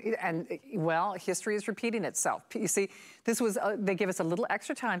happening. And, well, history is repeating itself. You see, this was, they gave us a little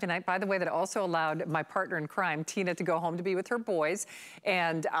extra time tonight. By the way, that also allowed my partner in crime, Tina, to go home to be with her boys.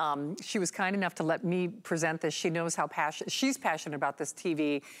 And she was kind enough to let me present this. She knows how she's passionate about this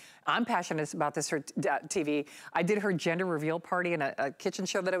TV. I'm passionate about this TV. I did her gender reveal party in a kitchen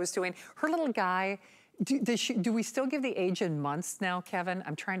show that I was doing. Her little guy, do we still give the age in months now, Kevin?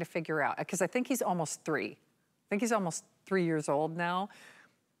 I'm trying to figure out, because I think he's almost 3. I think he's almost 3 years old now.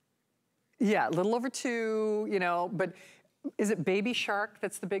 Yeah, a little over 2, you know, but is it Baby Shark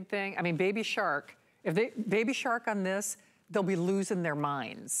that's the big thing? I mean, Baby Shark, Baby Shark on this, they'll be losing their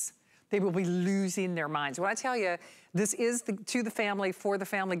minds. They will be losing their minds. When I tell you, this is to the family, for the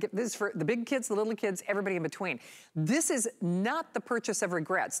family. This is for the big kids, the little kids, everybody in between. This is not the purchase of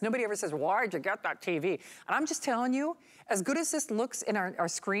regrets. Nobody ever says, why'd you get that TV? And I'm just telling you, as good as this looks in our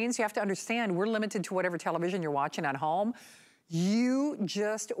screens, you have to understand we're limited to whatever television you're watching at home. You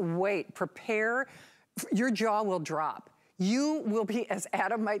just wait, prepare, your jaw will drop. You will be, as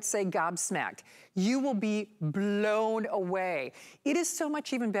Adam might say, gobsmacked. You will be blown away. It is so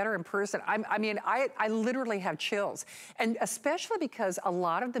much even better in person. I mean, I literally have chills. And especially because a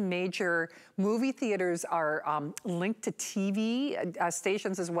lot of the major movie theaters are linked to TV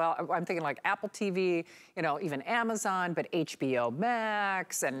stations as well. I'm thinking like Apple TV, you know, even Amazon, but HBO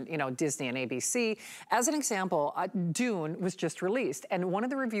Max and, you know, Disney and ABC. As an example, Dune was just released. And one of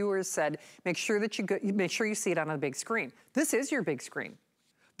the reviewers said, make sure you see it on a big screen. This is your big screen.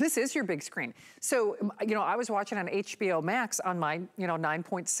 This is your big screen. So, you know, I was watching on HBO Max on my, you know,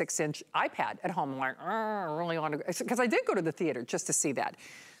 9.6-inch iPad at home. I'm like, I really want to, because I did go to the theater just to see that.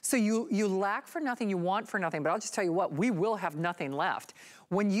 So you lack for nothing, you want for nothing, but I'll just tell you what, we will have nothing left.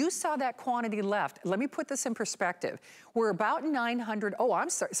 When you saw that quantity left, let me put this in perspective. We're about 900, oh, I'm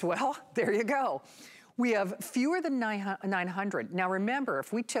sorry, well, there you go. We have fewer than 900. Now remember,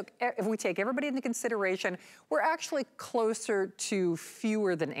 if we take everybody into consideration, we're actually closer to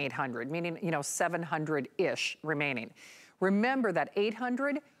fewer than 800, meaning, you know, 700-ish remaining. Remember that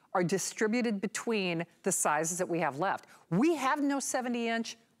 800 are distributed between the sizes that we have left. We have no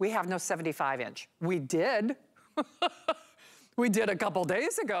 70-inch, we have no 75-inch. We did. We did a couple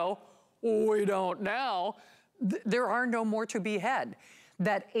days ago. We don't now. There are no more to be had.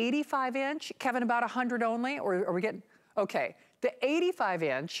 That 85-inch, Kevin, about 100 only, or are we getting, okay. The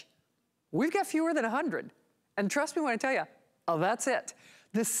 85-inch, we've got fewer than 100. And trust me when I tell you, oh, that's it.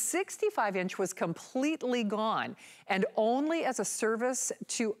 The 65-inch was completely gone, and only as a service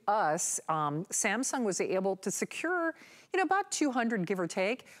to us, Samsung was able to secure, you know, about 200, give or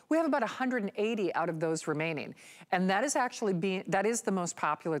take. We have about 180 out of those remaining. And that is actually that is the most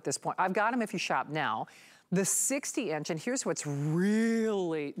popular at this point. I've got them if you shop now. The 60-inch, and here's what's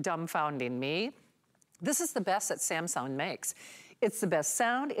really dumbfounding me. This is the best that Samsung makes. It's the best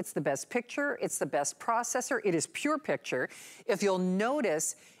sound, it's the best picture, it's the best processor, it is pure picture. If you'll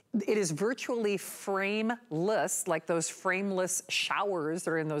notice, it is virtually frameless, like those frameless showers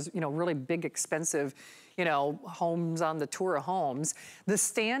that are in those, you know, really big, expensive, you know, homes on the tour of homes. The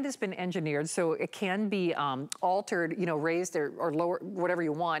stand has been engineered so it can be altered, you know, raised or lower, whatever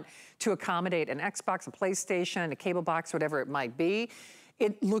you want, to accommodate an Xbox, a PlayStation, a cable box, whatever it might be.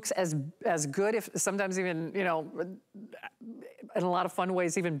 It looks as good, if sometimes even, you know, in a lot of fun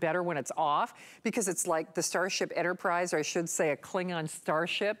ways, even better when it's off, because it's like the Starship Enterprise, or I should say a Klingon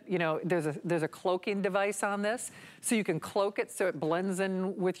starship. You know, there's a cloaking device on this, so you can cloak it so it blends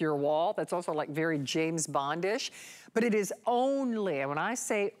in with your wall. That's also like very James Bond-ish. But it is only, and when I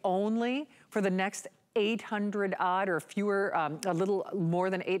say only, for the next 800 odd or fewer, a little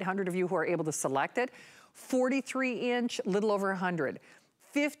more than 800 of you who are able to select it. 43-inch, little over 100.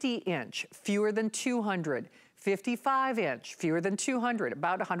 50-inch, fewer than 200. 55-inch, fewer than 200,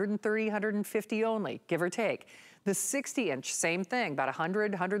 about 130, 150 only, give or take. The 60-inch, same thing, about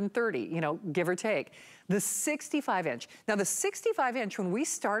 100, 130, you know, give or take. The 65-inch. Now the 65-inch, when we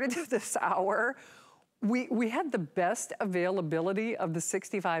started this hour, we had the best availability of the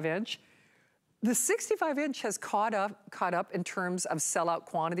 65-inch. The 65-inch has caught up in terms of sellout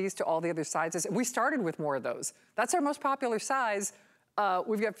quantities to all the other sizes. We started with more of those. That's our most popular size.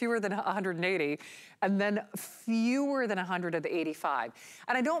 We've got fewer than 180, and then fewer than 100 of the 85.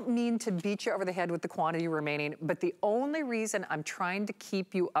 And I don't mean to beat you over the head with the quantity remaining, but the only reason I'm trying to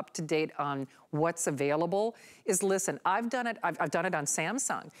keep you up to date on what's available is, listen, I've done it on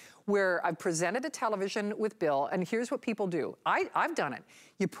Samsung, where I've presented a television with Bill, and here's what people do. I've done it.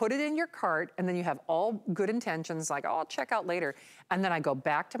 You put it in your cart, and then you have all good intentions, like, oh, I'll check out later. And then I go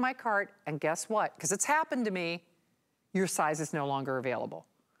back to my cart, and guess what? Because it's happened to me. Your size is no longer available,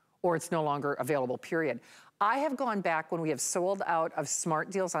 or it's no longer available, period. I have gone back when we have sold out of smart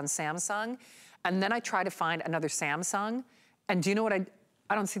deals on Samsung, and then I try to find another Samsung, and do you know what I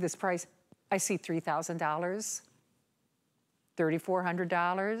don't see this price. I see $3,000,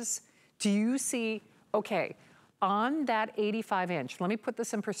 $3,400. Do you see, okay, on that 85-inch, let me put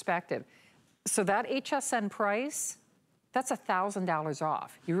this in perspective. So that HSN price, that's $1,000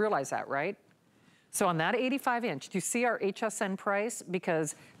 off. You realize that, right? So on that 85-inch, do you see our HSN price?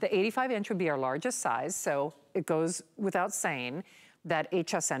 Because the 85-inch would be our largest size, so it goes without saying that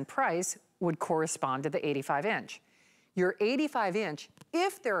HSN price would correspond to the 85-inch. Your 85-inch,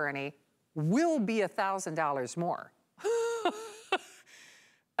 if there are any, will be $1,000 more.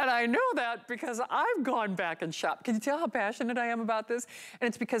 And I know that because I've gone back and shopped. Can you tell how passionate I am about this? And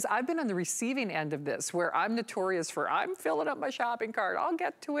it's because I've been on the receiving end of this, where I'm notorious for, I'm filling up my shopping cart. I'll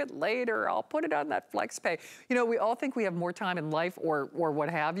get to it later. I'll put it on that flex pay. You know, we all think we have more time in life or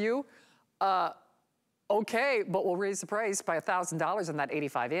what have you. Okay, but we'll raise the price by $1,000 on that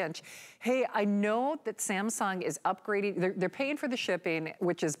 85-inch. Hey, I know that Samsung is upgrading. They're paying for the shipping,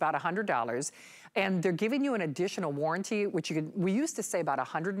 which is about $100. And they're giving you an additional warranty, which we used to say about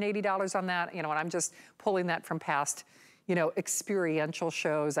 $180 on that, you know, and I'm just pulling that from past, you know, experiential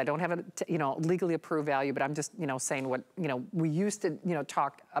shows. I don't have a, you know, legally approved value, but I'm just, you know, saying what, you know, we used to, you know,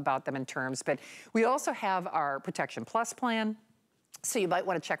 talk about them in terms. But we also have our Protection Plus plan. So you might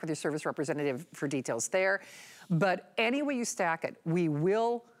want to check with your service representative for details there. But any way you stack it, we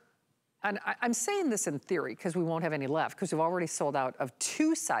will and I'm saying this in theory because we won't have any left because we've already sold out of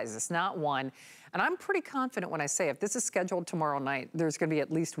 2 sizes, not 1. And I'm pretty confident when I say if this is scheduled tomorrow night, there's gonna be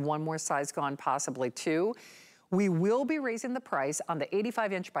at least 1 more size gone, possibly 2. We will be raising the price on the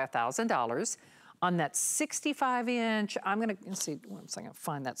 85-inch by $1,000. On that 65-inch, I'm gonna, let's see, once I can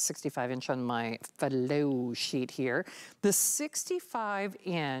find that 65-inch on my flow sheet here. The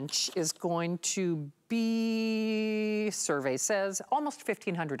 65-inch is going to be, survey says, almost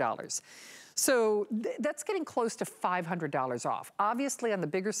 $1,500. So that's getting close to $500 off. Obviously, on the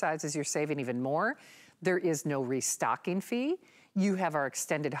bigger sizes, you're saving even more. There is no restocking fee. You have our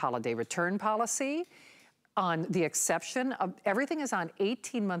extended holiday return policy. On the exception of, everything is on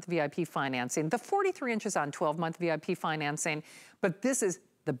 18-month VIP financing. The 43 inches on 12-month VIP financing, but this is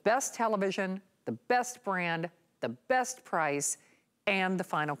the best television, the best brand, the best price, and the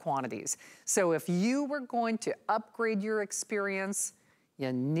final quantities. So if you were going to upgrade your experience,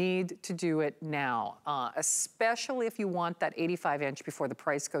 you need to do it now, especially if you want that 85-inch before the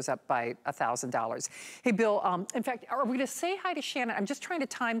price goes up by $1,000. Hey, Bill, in fact, are we gonna say hi to Shannon? I'm just trying to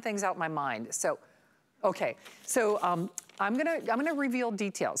time things out in my mind. So, okay, so I'm gonna reveal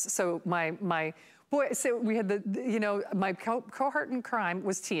details. So my boy, so we had the you know, my cohort in crime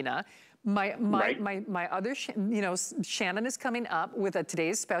was Tina. My other, Shannon is coming up with a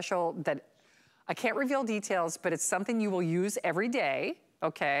today's special that I can't reveal details, but it's something you will use every day,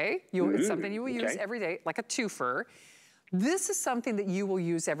 okay? It's something you will use every day, like a twofer. This is something that you will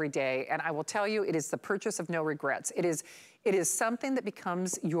use every day, and I will tell you, it is the purchase of no regrets. It is something that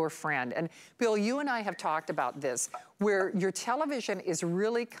becomes your friend. And Bill, you and I have talked about this, where your television is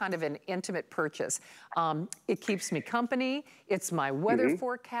really kind of an intimate purchase. It keeps me company. It's my weather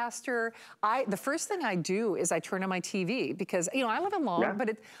forecaster. The first thing I do is I turn on my TV because, you know, I live alone,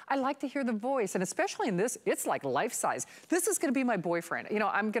 but I like to hear the voice. And especially in this, it's like life size. This is gonna be my boyfriend. You know,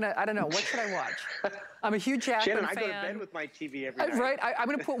 I don't know, what should I watch? I'm a Hugh Jackman Shannon, fan. I go to bed with my TV every night. Right, I'm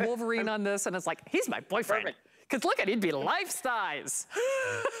gonna put Wolverine on this and it's like, he's my boyfriend. Perfect. Because look at, he'd be life size.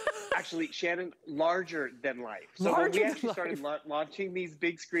 Actually, Shannon, larger than life. So Larger when we than actually started life. launching these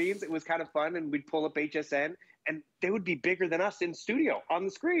big screens, it was kind of fun, and we'd pull up HSN, and they would be bigger than us in studio on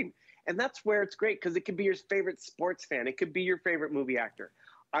the screen. And that's where it's great, because it could be your favorite sports fan. It could be your favorite movie actor.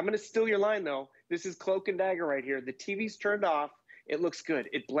 I'm going to steal your line, though. This is cloak and dagger right here. The TV's turned off. It looks good.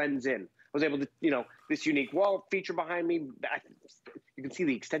 It blends in. I was able to, you know, this unique wall feature behind me. You can see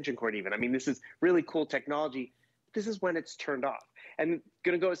the extension cord even. I mean, this is really cool technology. This is when it's turned off. And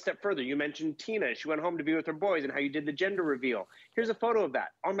going to go a step further. You mentioned Tina. She went home to be with her boys and how you did the gender reveal. Here's a photo of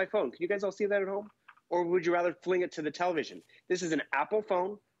that on my phone. Can you guys all see that at home? Or would you rather fling it to the television? This is an Apple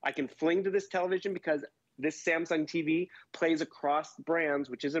phone. I can fling to this television because this Samsung TV plays across brands,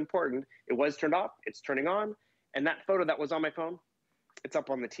 which is important. It was turned off. It's turning on. And that photo that was on my phone, it's up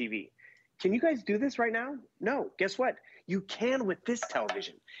on the TV. Can you guys do this right now? No. Guess what? You can with this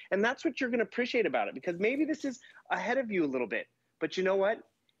television. And that's what you're going to appreciate about it, because maybe this is ahead of you a little bit. But you know what?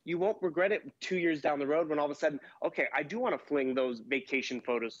 You won't regret it 2 years down the road when all of a sudden, okay, I do want to fling those vacation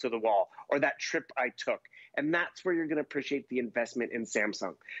photos to the wall or that trip I took. And that's where you're going to appreciate the investment in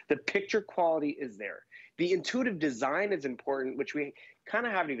Samsung. The picture quality is there. The intuitive design is important, which we kind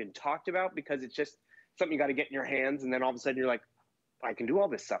of haven't even talked about because it's just something you got to get in your hands. And then all of a sudden you're like, I can do all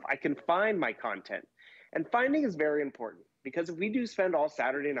this stuff. I can find my content. And finding is very important, because if we do spend all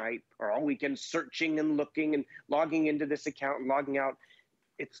Saturday night or all weekend searching and looking and logging into this account and logging out,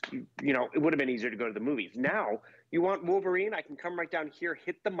 it's, you know, it would have been easier to go to the movies. Now, you want Wolverine? I can come right down here,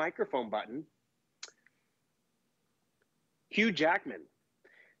 hit the microphone button. Hugh Jackman.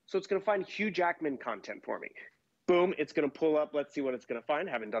 So it's going to find Hugh Jackman content for me. Boom, it's going to pull up. Let's see what it's going to find.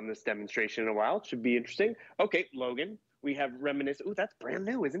 Haven't done this demonstration in a while. It should be interesting. Okay, Logan. We have Reminiscence. Ooh, that's brand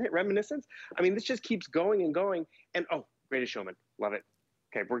new, isn't it? Reminiscence. I mean, this just keeps going and going. And oh, Greatest Showman. Love it.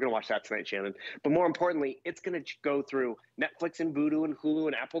 Okay, we're going to watch that tonight, Shannon. But more importantly, it's going to go through Netflix and Vudu and Hulu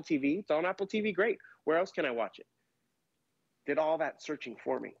and Apple TV. It's on Apple TV. Great. Where else can I watch it? Did all that searching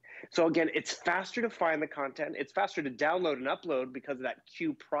for me. So again, it's faster to find the content. It's faster to download and upload because of that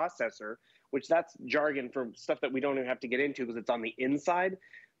Q processor, which that's jargon for stuff that we don't even have to get into because it's on the inside.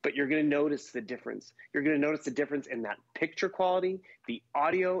 But you're going to notice the difference. You're going to notice the difference in that picture quality, the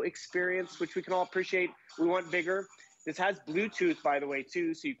audio experience, which we can all appreciate. We want bigger. This has Bluetooth, by the way,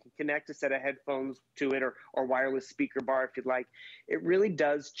 too, so you can connect a set of headphones to it or wireless speaker bar if you'd like. It really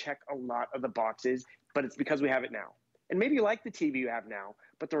does check a lot of the boxes, but it's because we have it now. And maybe you like the TV you have now,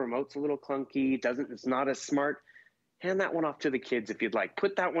 but the remote's a little clunky. It's not as smart. Hand that one off to the kids if you'd like.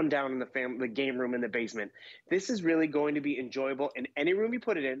 Put that one down in the game room in the basement. This is really going to be enjoyable in any room you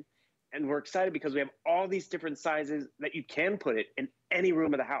put it in, And we're excited because we have all these different sizes that you can put it in any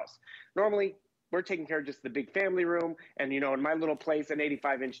room of the house. Normally, we're taking care of just the big family room. And, you know, in my little place, an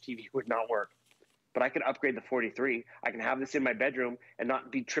 85-inch TV would not work. But I could upgrade the 43. I can have this in my bedroom and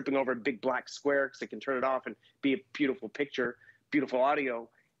not be tripping over a big black square because I can turn it off and be a beautiful picture, beautiful audio.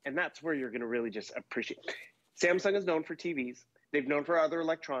 And that's where you're going to really just appreciate. Samsung is known for TVs. They've known for other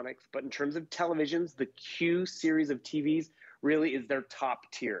electronics. But in terms of televisions, the Q series of TVs really is their top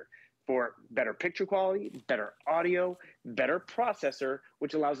tier for better picture quality, better audio, better processor,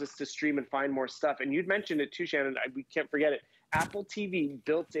 which allows us to stream and find more stuff. And you'd mentioned it too, Shannon. We can't forget it. Apple TV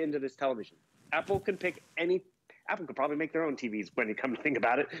built into this television. Apple can pick any. Apple could probably make their own TVs when you come to think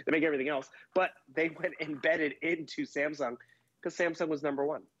about it. They make everything else. But they went embedded into Samsung because Samsung was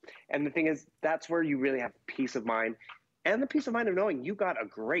 #1. And the thing is, that's where you really have peace of mind and the peace of mind of knowing you got a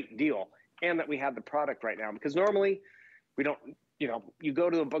great deal and that we have the product right now. Because normally we don't, you know, you go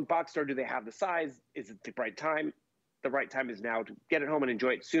to a box store, do they have the size? Is it the right time? The right time is now to get it home and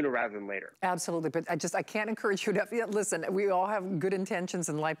enjoy it sooner rather than later. Absolutely, but I can't encourage you to, listen, we all have good intentions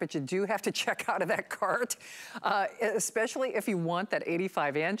in life, but you do have to check out of that cart, especially if you want that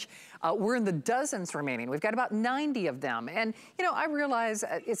 85-inch. We're in the dozens remaining. We've got about 90 of them. And, you know, I realize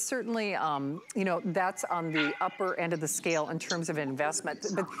it's certainly, you know, that's on the upper end of the scale in terms of investment.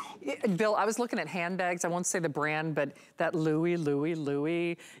 But, Bill, I was looking at handbags. I won't say the brand, but that Louis,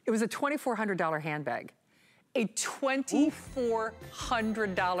 it was a $2,400 handbag. A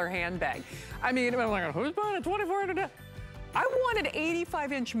 $2,400 handbag. I mean, I'm like, who's buying a $2,400? I wanted an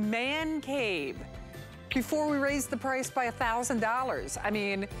 85-inch man cave before we raised the price by $1,000. I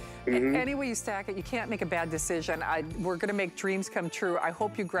mean, any way you stack it, you can't make a bad decision. We're gonna make dreams come true. I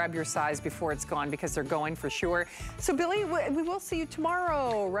hope you grab your size before it's gone because they're going for sure. So Billy, we will see you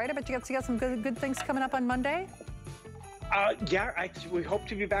tomorrow, right? I bet you got some good things coming up on Monday? Yeah, we hope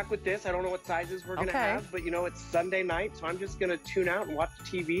to be back with this. I don't know what sizes we're going to have, but you know, it's Sunday night, so I'm just going to tune out and watch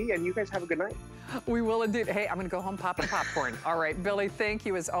TV, and you guys have a good night. We will indeed. Hey, I'm going to go home popping popcorn. All right, Billy, thank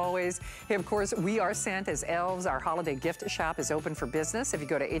you as always. Hey, of course, we are Santa's Elves. Our holiday gift shop is open for business if you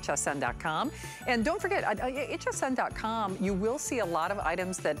go to hsn.com. And don't forget, hsn.com, you will see a lot of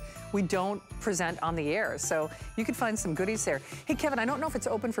items that we don't present on the air, so you can find some goodies there. Hey, Kevin, I don't know if it's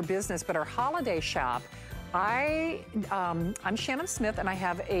open for business, but our holiday shop, I'm Shannon Smith, and I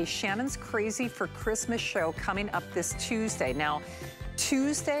have a Shannon's Crazy for Christmas show coming up this Tuesday. Now,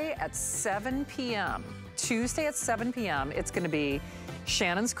 Tuesday at 7 p.m. Tuesday at 7 p.m., it's going to be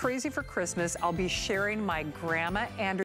Shannon's Crazy for Christmas. I'll be sharing my Grandma Anderson